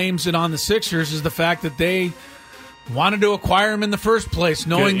blames it on the Sixers is the fact that they wanted to acquire him in the first place,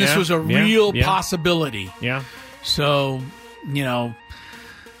 knowing this was a real possibility. Yeah. So,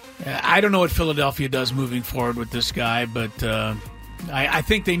 I don't know what Philadelphia does moving forward with this guy, but I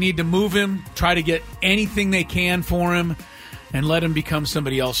think they need to move him, try to get anything they can for him, and let him become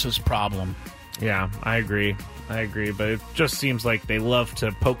somebody else's problem. Yeah, I agree, but it just seems like they love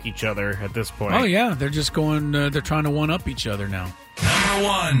to poke each other at this point. Oh, yeah, they're just going, they're trying to one-up each other now. Number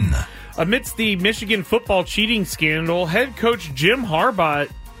 1. Amidst the Michigan football cheating scandal, head coach Jim Harbaugh,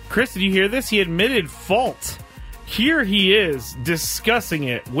 Chris, did you hear this? He admitted fault. Here he is discussing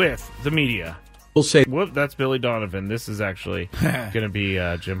it with the media. We'll say, whoop, that's Billy Donovan. This is actually going to be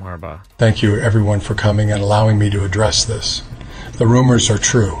Jim Harbaugh. Thank you, everyone, for coming and allowing me to address this. The rumors are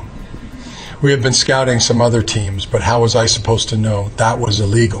true. We have been scouting some other teams, but how was I supposed to know that was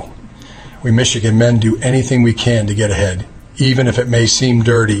illegal? We Michigan men do anything we can to get ahead, even if it may seem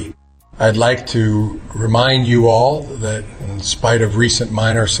dirty. I'd like to remind you all that in spite of recent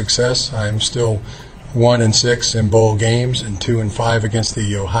minor success, I am still 1-6 in bowl games and 2-5 against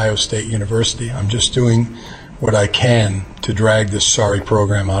the Ohio State University. I'm just doing what I can to drag this sorry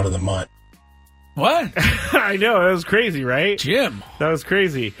program out of the mud. What? I know, that was crazy, right? Jim. That was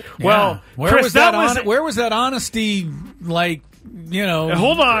crazy. Yeah. Well, where Chris, was that where was that honesty,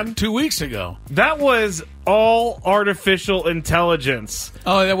 hold on, 2 weeks ago? That was all artificial intelligence.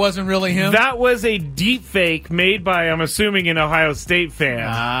 Oh, that wasn't really him? That was a deep fake made by, I'm assuming, an Ohio State fan.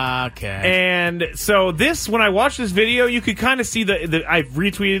 Ah, okay. And so this, when I watched this video, you could kind of see I've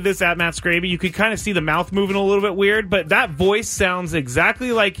retweeted this at Matt Scraby. You could kind of see the mouth moving a little bit weird, but that voice sounds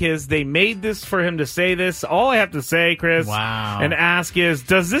exactly like his. They made this for him to say this. All I have to say, Chris, and ask is,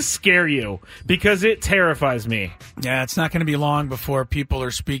 does this scare you? Because it terrifies me. Yeah, it's not going to be long before people are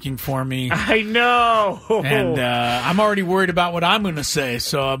speaking for me. I know. And I'm already worried about what I'm going to say,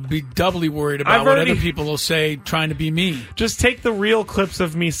 so I'll be doubly worried about what other people will say trying to be me. Just take the real clips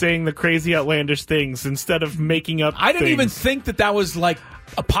of me saying the crazy, outlandish things instead of making up I didn't things. even think that was like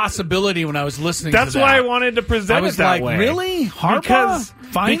a possibility when I was listening That's to that. why I wanted to present it that way. Really? Harbaugh?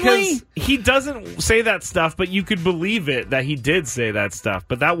 Finally? Because he doesn't say that stuff, but you could believe it that he did say that stuff.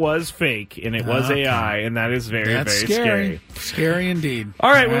 But that was fake, and it was AI, and that is very, That's very scary. Scary indeed.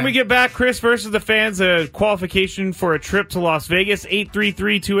 All right, when we get back, Chris versus the fans, a qualification for a trip to Las Vegas,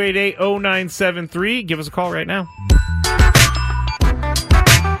 833-288-0973. Give us a call right now.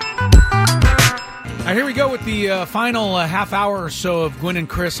 All right, here we go with the final half hour or so of Gwynn and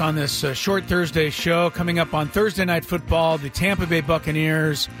Chris on this short Thursday show. Coming up on Thursday Night Football, the Tampa Bay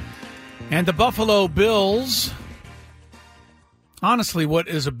Buccaneers and the Buffalo Bills. Honestly, what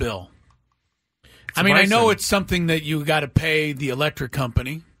is a bill? I know it's something that you got to pay the electric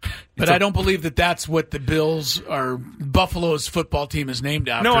company, but I don't believe that that's what the Bills or Buffalo's football team is named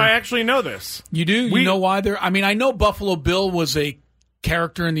after. No, I actually know this. You do? You know why they're... I know Buffalo Bill was a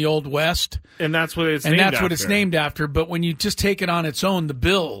character in the Old West. And that's what it's named after. But when you just take it on its own, the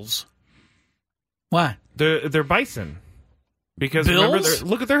Bills... What? They're bison. Because Bills? remember,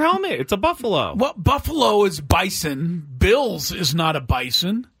 look at their helmet. It's a buffalo. Well, buffalo is bison. Bills is not a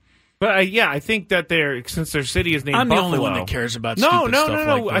bison. But I think that since their city is named I'm the Buffalo. only one that cares about No. like this.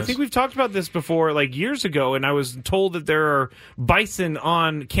 I think we've talked about this before, like years ago, and I was told that there are bison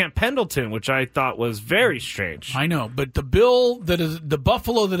on Camp Pendleton, which I thought was very strange. I know, but the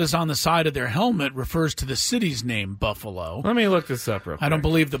buffalo that is on the side of their helmet refers to the city's name, Buffalo. Let me look this up real quick. I don't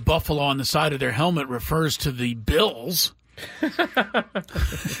believe the buffalo on the side of their helmet refers to the Bills.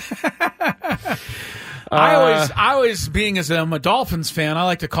 I always, being as I'm a Dolphins fan, I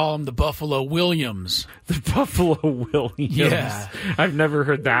like to call him the Buffalo Williams. The Buffalo Williams. Yeah. I've never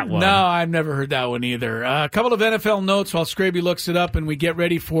heard that one. No, I've never heard that one either. A couple of NFL notes while Scraby looks it up and we get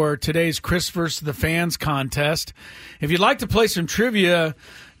ready for today's Chris versus the Fans contest. If you'd like to play some trivia,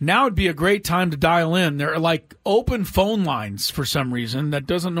 now would be a great time to dial in. There are like open phone lines for some reason. That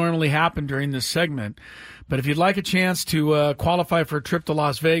doesn't normally happen during this segment. But if you'd like a chance to qualify for a trip to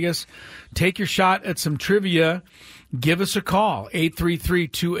Las Vegas, take your shot at some trivia, give us a call,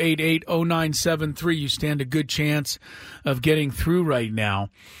 833-288-0973. You stand a good chance of getting through right now.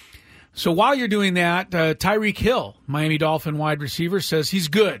 So while you're doing that, Tyreek Hill, Miami Dolphin wide receiver, says he's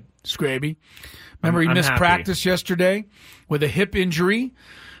good, Scraby. Remember, he missed practice yesterday with a hip injury.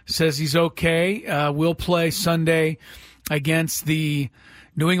 Says he's okay. Will play Sunday against the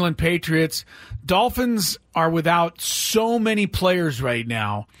New England Patriots. Dolphins are without so many players right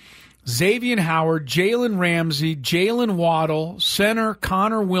now. Xavier Howard, Jalen Ramsey, Jalen Waddle, center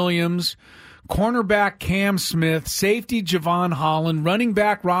Connor Williams, cornerback Cam Smith, safety Javon Holland, running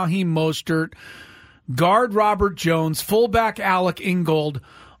back Raheem Mostert, guard Robert Jones, fullback Alec Ingold,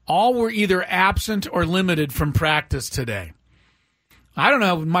 all were either absent or limited from practice today. I don't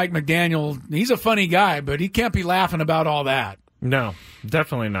know, Mike McDaniel, he's a funny guy, but he can't be laughing about all that. No,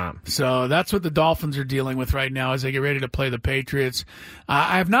 definitely not. So that's what the Dolphins are dealing with right now as they get ready to play the Patriots.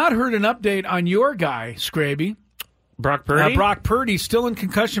 I have not heard an update on your guy, Scraby. Brock Purdy? Brock Purdy still in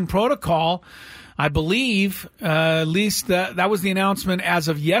concussion protocol. I believe, at least that was the announcement as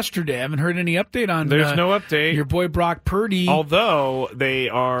of yesterday. I haven't heard any update on. There's no update. Your boy Brock Purdy. Although the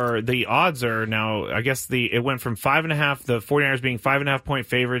odds are now, I guess it went from 5.5, the 49ers being 5.5 point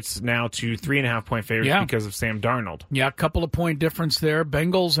favorites now to 3.5 point favorites because of Sam Darnold. Yeah, a couple of point difference there.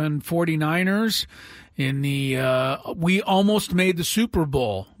 Bengals and 49ers in the we almost made the Super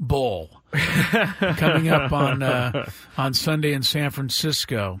Bowl coming up on Sunday in San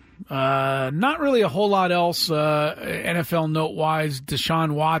Francisco. Not really a whole lot else NFL note-wise.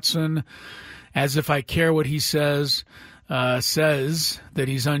 Deshaun Watson, as if I care what he says that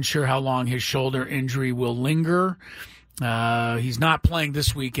he's unsure how long his shoulder injury will linger. He's not playing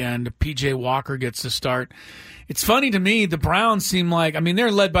this weekend. P.J. Walker gets the start. It's funny to me, the Browns seem like,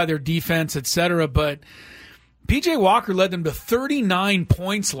 they're led by their defense, et cetera, but P.J. Walker led them to 39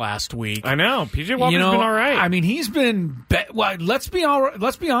 points last week. I know. P.J. Walker's been all right. He's been let's be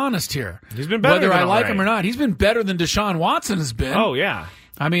honest here. He's been better whether than I like right. him or not. He's been better than Deshaun Watson has been. Oh, yeah.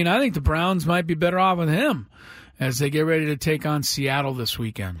 I think the Browns might be better off with him as they get ready to take on Seattle this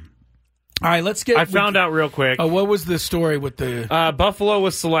weekend. All right, I found out real quick. What was the story with the... Buffalo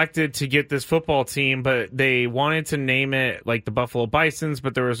was selected to get this football team, but they wanted to name it like the Buffalo Bisons,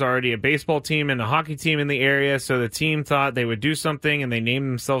 but there was already a baseball team and a hockey team in the area, so the team thought they would do something, and they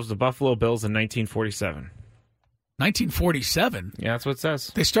named themselves the Buffalo Bills in 1947. 1947? Yeah, that's what it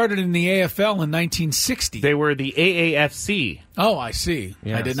says. They started in the AFL in 1960. They were the AAFC. Oh, I see.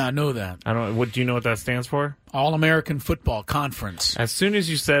 Yes. I did not know that. Do you know what that stands for? All-American Football Conference. As soon as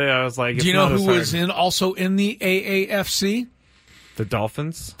you said it, I was like, do you know who was also in the AAFC? The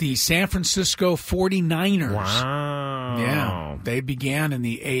Dolphins? The San Francisco 49ers. Wow. Yeah. They began in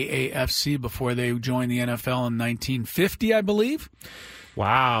the AAFC before they joined the NFL in 1950, I believe.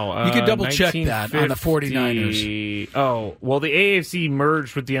 Wow. You could double-check that on the 49ers. Oh, well, the AAFC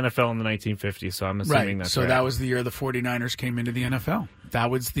merged with the NFL in the 1950s, so I'm assuming that's right. So that was the year the 49ers came into the NFL. That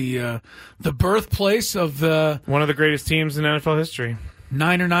was the birthplace of one of the greatest teams in NFL history.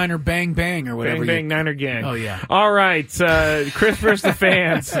 Niner Bang Bang or whatever. Bang Bang Niner Gang. Oh, yeah. All right. Chris versus the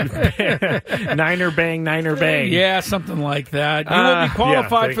fans. Niner Bang Niner Bang. Yeah, something like that. You will be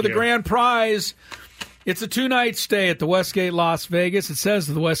qualified for the grand prize. It's a 2-night stay at the Westgate Las Vegas. It says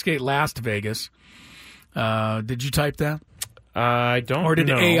the Westgate Last Vegas. Did you type that? I don't know. Or did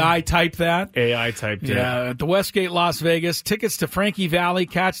AI type that? AI typed it. Yeah, at the Westgate Las Vegas. Tickets to Frankie Valli.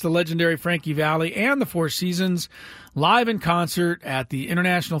 Catch the legendary Frankie Valli and the Four Seasons live in concert at the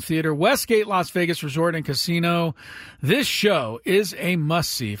International Theater, Westgate Las Vegas Resort and Casino. This show is a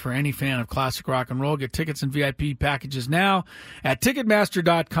must-see for any fan of classic rock and roll. Get tickets and VIP packages now at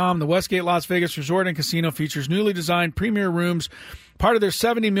Ticketmaster.com. The Westgate Las Vegas Resort and Casino features newly designed premier rooms, part of their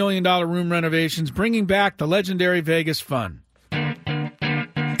 $70 million room renovations, bringing back the legendary Vegas fun.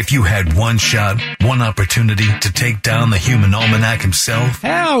 If you had one shot, one opportunity to take down the human almanac himself,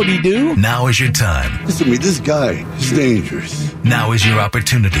 howdy do. Now is your time. Listen to me, this guy is dangerous. Now is your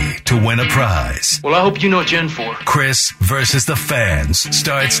opportunity to win a prize. Well, I hope you know what you're in for. Chris versus the Fans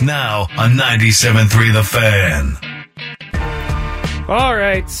starts now on 97.3 The Fan. All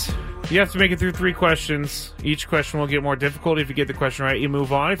right. You have to make it through 3 questions. Each question will get more difficult. If you get the question right, you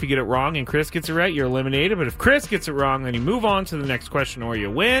move on. If you get it wrong and Chris gets it right, you're eliminated. But if Chris gets it wrong, then you move on to the next question or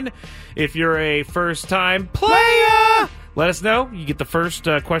you win. If you're a first-time player, let us know. You get the first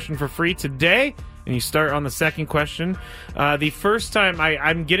question for free today, and you start on the second question. The first time,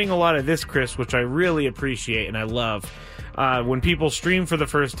 I'm getting a lot of this, Chris, which I really appreciate and I love. When people stream for the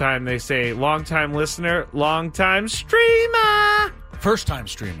first time, they say, long-time listener, long-time streamer. First-time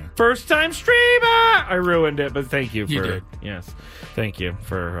streamer. First-time streamer! I ruined it, but thank you for... You did. Yes. Thank you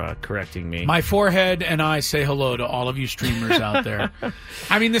for correcting me. My forehead and I say hello to all of you streamers out there.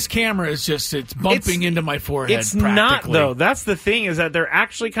 This camera is just, it's bumping into my forehead It's not, practically. though. That's the thing, is that they're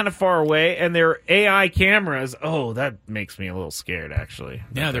actually kind of far away, and they're AI cameras. Oh, that makes me a little scared, actually.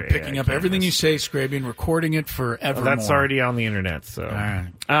 Yeah, they're picking up everything you say, Scraby, and recording it forever. That's already on the internet, so. All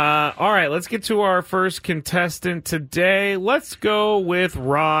right. All right, let's get to our first contestant today. Let's go with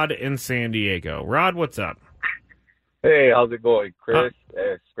Rod in San Diego. Rod, what's up? Hey, how's it going, Chris?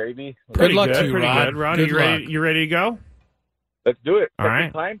 Scraby? Good luck to you, Pretty Rod. good. Rod, Good you ready to go? Let's do it. All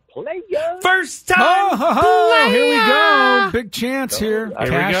right. Time player. First time player. Here we go. Big chance here.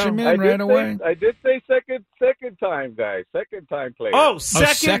 Cash him in right away. I did say second time, guys. Second time player. Oh,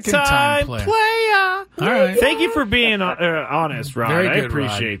 second time player. All right. Thank you for being honest, Rod. Very good, I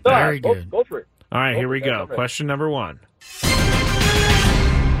appreciate Rod. that. Very good. Go for it. All right, here we go. Question number 1.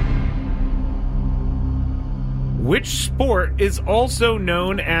 Which sport is also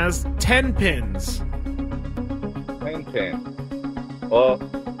known as 10 pins? 10 pins.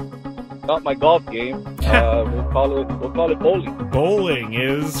 Not my golf game. We'll call it bowling. Bowling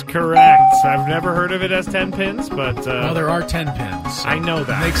is correct. I've never heard of it as 10 pins, but well, there are 10 pins. I know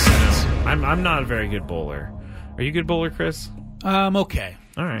that. Makes sense. I'm not a very good bowler. Are you a good bowler, Chris? Okay.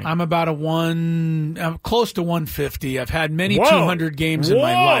 All right. I'm about I'm close to 150. I've had many 200 games in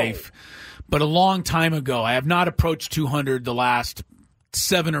my life, but a long time ago. I have not approached 200 the last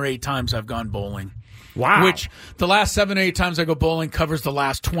 7 or 8 times I've gone bowling. Wow. Which the last 7 or 8 times I go bowling covers the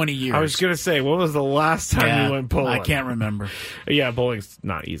last 20 years. I was going to say, when was the last time you went bowling? I can't remember. Yeah, bowling's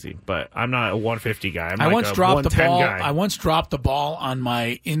not easy, but I'm not a 150 guy. I once dropped the ball. Guy. I once dropped the ball on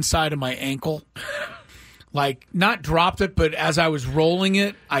my inside of my ankle. Like, not dropped it, but as I was rolling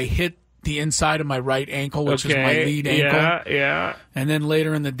it, I hit the inside of my right ankle, which is my lead ankle. Yeah. And then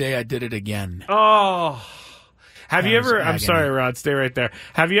later in the day, I did it again. Oh. Have you ever, I'm agony. sorry, Rod, stay right there.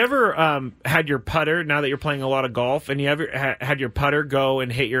 Have you ever had your putter, now that you're playing a lot of golf, and you ever had your putter go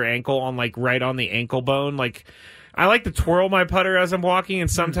and hit your ankle on, like, right on the ankle bone? Like, I like to twirl my putter as I'm walking, and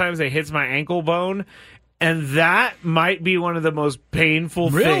sometimes it hits my ankle bone. And that might be one of the most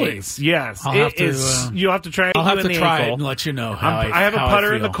painful things. Yes, it is. You'll have to try it. I'll have to try ankle. it and let you know how I have a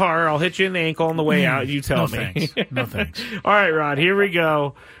putter in the feel. car. I'll hit you in the ankle on the way out. You tell me. Thanks. No thanks. All right, Rod, here we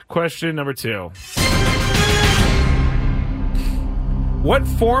go. Question number 2. What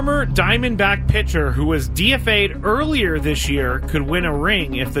former Diamondback pitcher who was DFA'd earlier this year could win a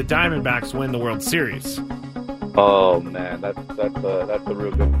ring if the Diamondbacks win the World Series? Oh man, that's a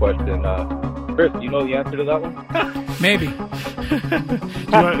real good question. Chris, do you know the answer to that one? Maybe.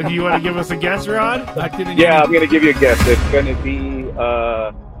 You want to give us a guess, Rod? Yeah, I'm going to give you a guess. It's going to be,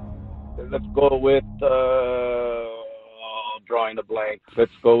 let's go with, drawing a blank.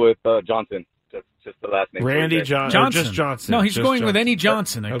 Let's go with Johnson. Just the last name. Randy Johnson. Just Johnson. No, he's just going Johnson. with any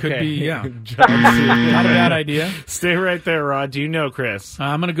Johnson. It could be, Johnson. Not a bad idea. Stay right there, Rod. Do you know, Chris?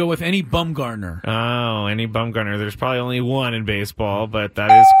 I'm going to go with any Bumgarner. Oh, any Bumgarner. There's probably only one in baseball, but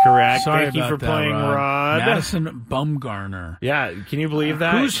that is correct. Sorry Thank you for about that, playing, Rod. Madison Bumgarner. Yeah, can you believe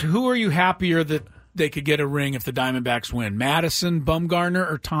that? Who are you happier that they could get a ring if the Diamondbacks win? Madison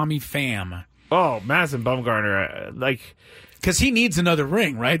Bumgarner or Tommy Pham? Oh, Madison Bumgarner. Because he needs another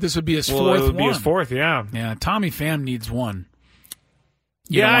ring, right? This would be his fourth one. It would be his fourth, yeah. Yeah, Tommy Pham needs one.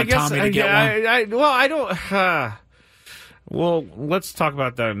 I guess. Tommy to get one? I don't. Well, let's talk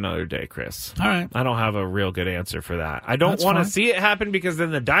about that another day, Chris. All right. I don't have a real good answer for that. I don't That's want to fine. see it happen because then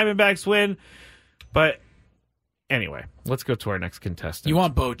the Diamondbacks win. But anyway, let's go to our next contestant. You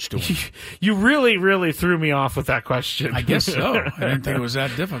want Boch to win. You really, really threw me off with that question. I guess so. I didn't think it was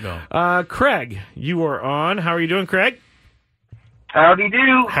that difficult. Craig, you are on. How are you doing, Craig? Howdy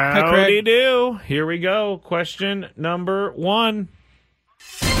do. Howdy do. Here we go. Question number 1.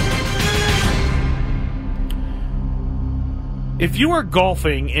 If you are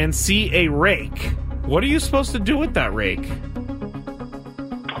golfing and see a rake, what are you supposed to do with that rake?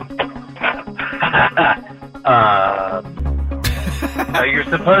 You're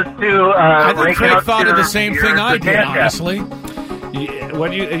supposed to I think rake Craig out thought of the same your thing I did, sand trap. honestly.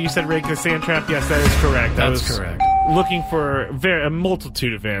 What you said? Rake the sand trap? Yes, that is correct. That's correct. Looking for a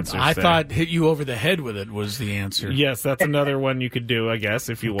multitude of answers. I there. thought hit you over the head with it was the answer. Yes, that's another one you could do, I guess,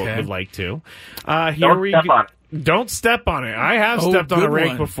 if you would like to. Don't step on it. Don't step on it. I have stepped on a good rake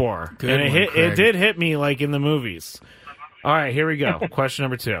one. before, Good and one, it Craig. did hit me like in the movies. All right, here we go. Question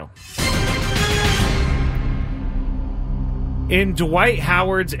number 2. In Dwight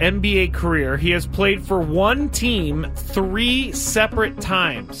Howard's NBA career, he has played for one team 3 separate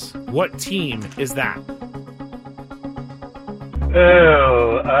times. What team is that?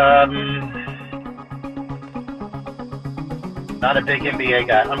 Not a big NBA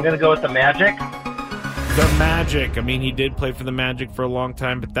guy. I'm going to go with the Magic. The Magic. I mean, he did play for the Magic for a long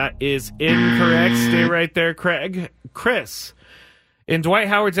time, but that is incorrect. Stay right there, Craig. Chris, in Dwight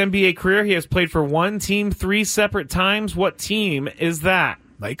Howard's NBA career, he has played for one team 3 separate times. What team is that?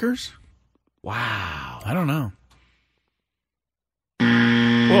 Lakers? Wow. I don't know.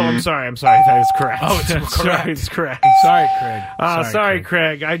 Well, I'm sorry. That is correct. Oh, it's correct. It's correct. Sorry, Craig. Sorry,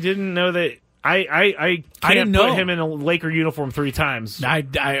 Craig. I didn't know that. I can't didn't know. put him in a Laker uniform 3 times.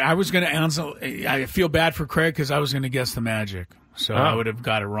 I was going to answer. I feel bad for Craig because I was going to guess the Magic, so I would have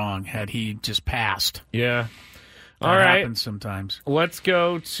got it wrong had he just passed. Yeah. That All right. happens sometimes. Let's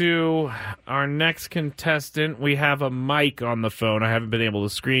go to our next contestant. We have a Mike on the phone. I haven't been able to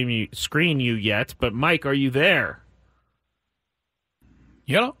screen you yet, but Mike, are you there?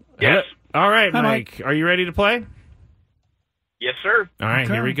 Yellow. Yes. All right, Hi, Mike. Are you ready to play? Yes, sir. All right,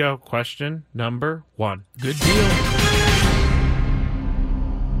 Okay. here we go. Question number 1. Good deal.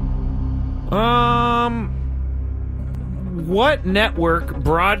 What network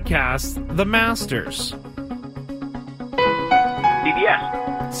broadcasts the Masters?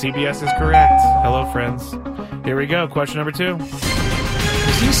 CBS. CBS is correct. Hello, friends. Here we go. Question number 2.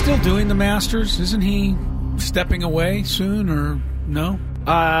 Is he still doing the Masters? Isn't he stepping away soon, or no?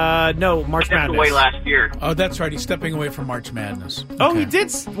 No, March Stepped Madness. away last year. Oh, that's right. He's stepping away from March Madness. Oh, he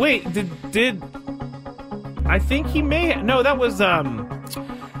did. Wait, did I think he may? No, that was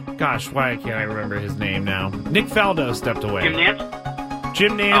Gosh, why can't I remember his name now? Nick Faldo stepped away. Jim Nance?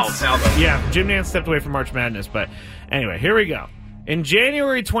 Jim Nance. Oh, Faldo. Yeah, Jim Nance stepped away from March Madness. But anyway, here we go. In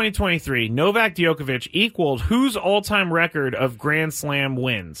January 2023, Novak Djokovic equaled whose all-time record of Grand Slam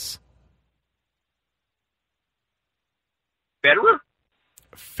wins?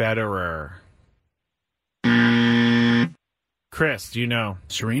 Federer? Chris, do you know?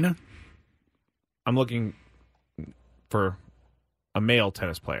 Serena? I'm looking for a male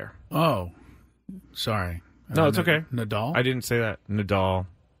tennis player. Oh, sorry. No, it's okay. Nadal? I didn't say that. Nadal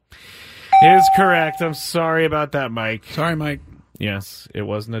is correct. I'm sorry about that, Mike. Sorry, Mike. Yes, it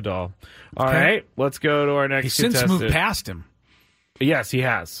was Nadal. All Okay. right, let's go to our next He's since contestant. moved past him. Yes, he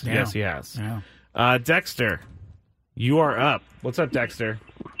has. Yeah. Yes, he has. Yeah. Dexter, you are up. What's up, Dexter?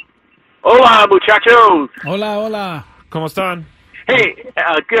 Hola, muchachos. Hola, hola. ¿Cómo están? Hey,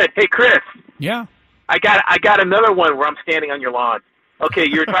 good. Hey, Chris. Yeah. I got another one where I'm standing on your lawn. Okay,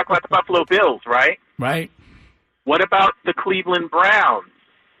 you were talking about the Buffalo Bills, right? Right. What about the Cleveland Browns?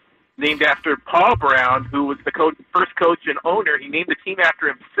 Named after Paul Brown, who was the first coach and owner. He named the team after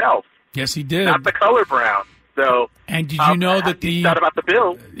himself, Yes, he did. not the color brown. So, And did you know that thought about the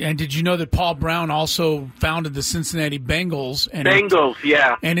Bills? And did you know that Paul Brown also founded the Cincinnati Bengals? And Bengals,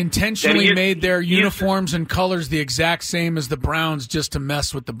 yeah. And intentionally made their uniforms and colors the exact same as the Browns just to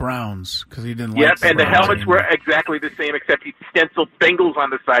mess with the Browns because he didn't like Yep, the and the Browns helmets anymore. were exactly the same, except he stenciled Bengals on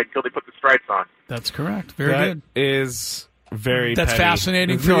the side until they put the stripes on. That's correct. Very That good. is very That's petty.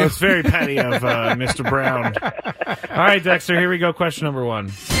 fascinating for No, you. it's very petty of Mr. Brown. All right, Dexter, here we go. Question number 1.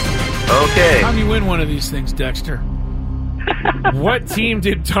 Okay. How do you win one of these things, Dexter? What team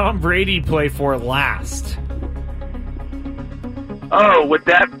did Tom Brady play for last? Oh, would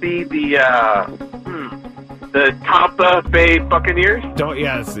that be the Tampa Bay Buccaneers?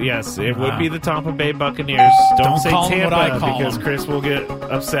 Yes, it would be the Tampa Bay Buccaneers. Don't say call 'em Tampa what I call because 'em. Chris will get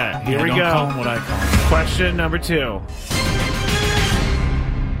upset. Here Yeah, we don't go. call 'em what I call 'em. Question number 2.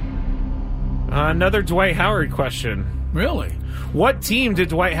 Another Dwight Howard question. Really? What team did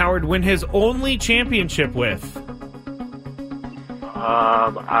Dwight Howard win his only championship with?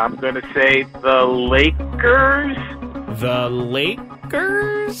 I'm going to say the Lakers. The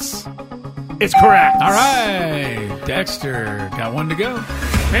Lakers? It's correct. All right, Dexter got one to go.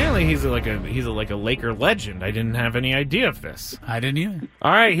 Apparently, he's like a Laker legend. I didn't have any idea of this. I didn't either.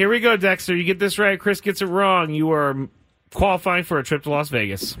 All right, here we go, Dexter. You get this right, Chris gets it wrong. You are qualifying for a trip to Las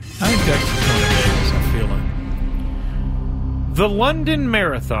Vegas. I think Dexter's going to Vegas. I feel it. The London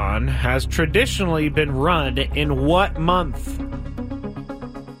Marathon has traditionally been run in what month?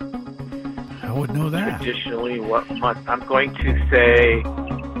 I would know that. Traditionally, what month? I'm going to say,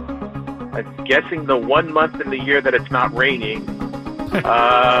 I'm guessing the 1 month in the year that it's not raining.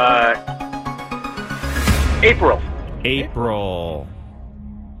 April. April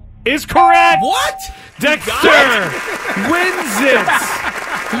is correct. What? Dexter wins it.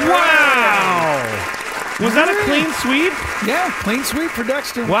 Wow. Was that a clean sweep? Yeah, clean sweep for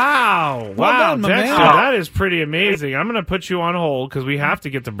Dexter. Wow. Well done, my Dexter, man. that is pretty amazing. I'm going to put you on hold because we have to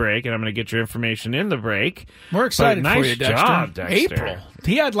get the break, and I'm going to get your information in the break. We're excited But for nice you, Dexter. job, Dexter. April.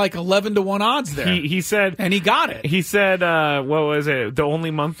 He had like 11 to 1 odds there. He said, and he got it. He said, what was it? The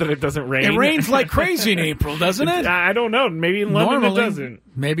only month that it doesn't rain. It rains like crazy in April, doesn't it? I don't know. Maybe in London Normally, it doesn't.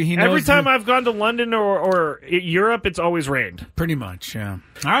 Maybe he knows. Every time I've gone to London or Europe, it's always rained. Pretty much, yeah.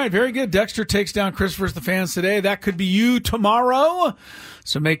 All right, very good. Dexter takes down Chris versus the Fans today. That could be you tomorrow.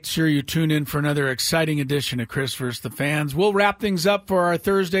 So make sure you tune in for another exciting edition of Chris versus the Fans. We'll wrap things up for our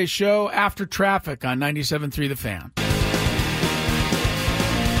Thursday show after traffic on 97.3 The Fan.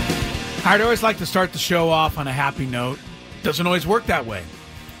 I'd always like to start the show off on a happy note. Doesn't always work that way.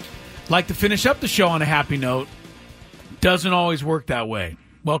 Like to finish up the show on a happy note. Doesn't always work that way.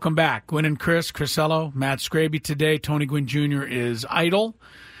 Welcome back. Gwynn and Chris, Chrisello, Matt Scraby today. Tony Gwynn Jr. is idle.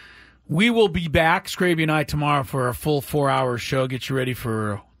 We will be back, Scraby and I, tomorrow for a full 4-hour show. Get you ready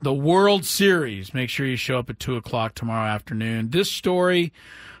for the World Series. Make sure you show up at 2 o'clock tomorrow afternoon. This story,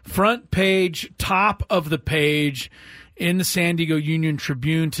 front page, top of the page in the San Diego Union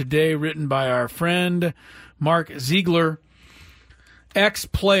Tribune today, written by our friend Mark Ziegler.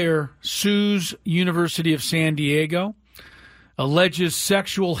 Ex-player sues University of San Diego, alleges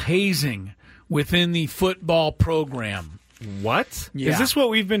sexual hazing within the football program. What? Yeah. Is this what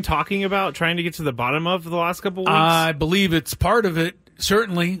we've been talking about, trying to get to the bottom of the last couple weeks? I believe it's part of it,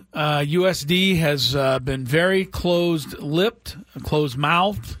 certainly. USD has been very closed-lipped,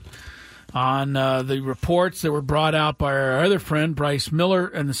 closed-mouthed on the reports that were brought out by our other friend, Bryce Miller,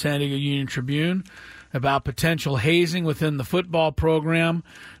 in the San Diego Union Tribune about potential hazing within the football program.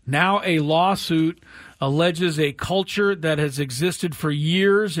 Now a lawsuit alleges a culture that has existed for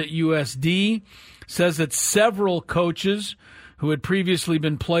years at USD, says that several coaches who had previously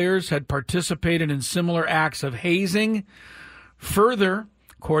been players had participated in similar acts of hazing. Further,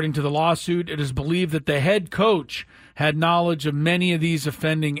 according to the lawsuit, it is believed that the head coach had knowledge of many of these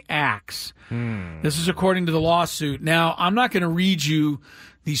offending acts. This is according to the lawsuit. Now, I'm not going to read you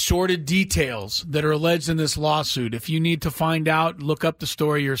the sordid details that are alleged in this lawsuit. If you need to find out, look up the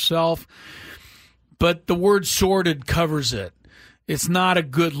story yourself. But the word sordid covers it. It's not a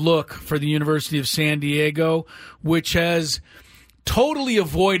good look for the University of San Diego, which has totally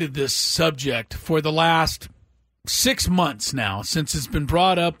avoided this subject for the last 6 months now, since it's been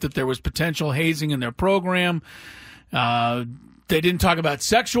brought up that there was potential hazing in their program. They didn't talk about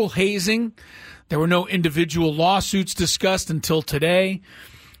sexual hazing. There were no individual lawsuits discussed until today.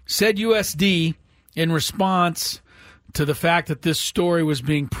 Said USD, in response to the fact that this story was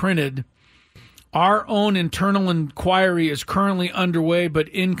being printed, our own internal inquiry is currently underway but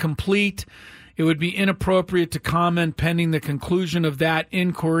incomplete. It would be inappropriate to comment pending the conclusion of that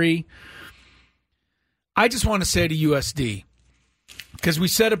inquiry. I just want to say to USD, because we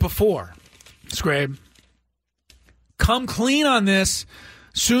said it before, Scrabe, come clean on this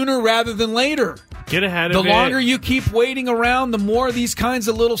sooner rather than later. Get ahead of it. The longer you keep waiting around, the more these kinds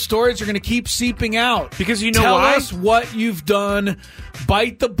of little stories are going to keep seeping out. Because you know Tell why? us what you've done.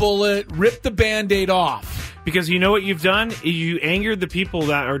 Bite the bullet. Rip the Band-Aid off. Because you know what you've done? You angered the people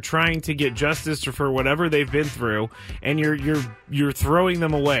that are trying to get justice for whatever they've been through, and you're throwing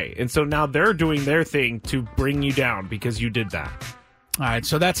them away. And so now they're doing their thing to bring you down because you did that. All right,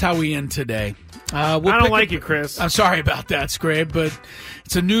 so that's how we end today. I don't like it, Chris. I'm sorry about that, Scrabe, but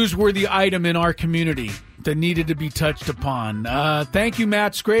it's a newsworthy item in our community that needed to be touched upon. Thank you,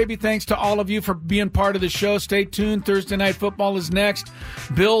 Matt Scraby. Thanks to all of you for being part of the show. Stay tuned. Thursday Night Football is next.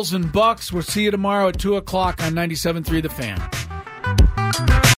 Bills and Bucks. We'll see you tomorrow at 2 o'clock on 97.3 The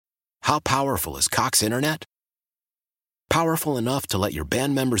Fan. How powerful is Cox Internet? Powerful enough to let your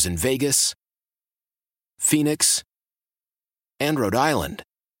band members in Vegas, Phoenix, and Rhode Island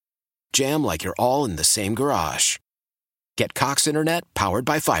jam like you're all in the same garage. Get Cox Internet powered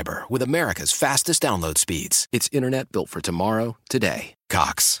by fiber with America's fastest download speeds. It's internet built for tomorrow, today.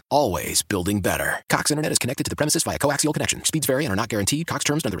 Cox, always building better. Cox Internet is connected to the premises via coaxial connection. Speeds vary and are not guaranteed. Cox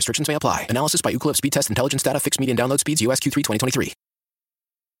terms and other restrictions may apply. Analysis by Ookla Speed Test Intelligence Data. Fixed median download speeds. US Q3 2023.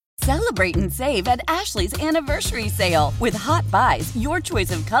 Celebrate and save at Ashley's Anniversary Sale. With Hot Buys, your choice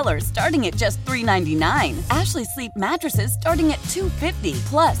of colors starting at just $3.99. Ashley Sleep mattresses starting at $2.50.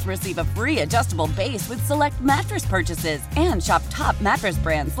 Plus, receive a free adjustable base with select mattress purchases. And shop top mattress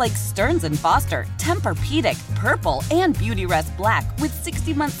brands like Stearns & Foster, Tempur-Pedic, Purple, and Beautyrest Black with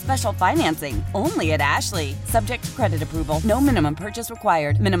 60-month special financing. Only at Ashley. Subject to credit approval. No minimum purchase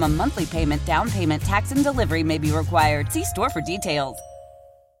required. Minimum monthly payment, down payment, tax, and delivery may be required. See store for details.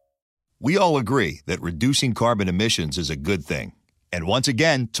 We all agree that reducing carbon emissions is a good thing. And once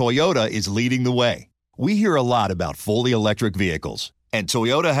again, Toyota is leading the way. We hear a lot about fully electric vehicles, and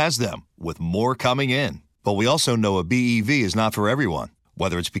Toyota has them, with more coming in. But we also know a BEV is not for everyone,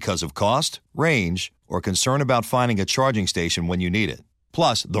 whether it's because of cost, range, or concern about finding a charging station when you need it.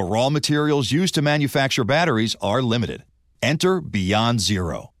 Plus, the raw materials used to manufacture batteries are limited. Enter Beyond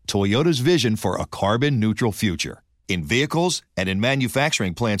Zero, Toyota's vision for a carbon-neutral future. In vehicles and in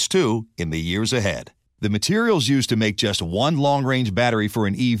manufacturing plants, too, in the years ahead. The materials used to make just one long-range battery for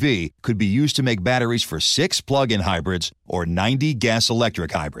an EV could be used to make batteries for 6 plug-in hybrids or 90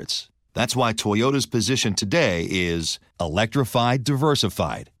 gas-electric hybrids. That's why Toyota's position today is electrified,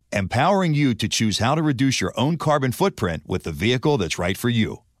 diversified, empowering you to choose how to reduce your own carbon footprint with the vehicle that's right for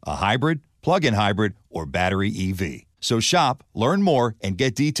you, a hybrid, plug-in hybrid, or battery EV. So shop, learn more, and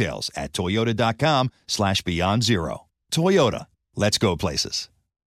get details at toyota.com/beyond zero. Toyota, let's go places.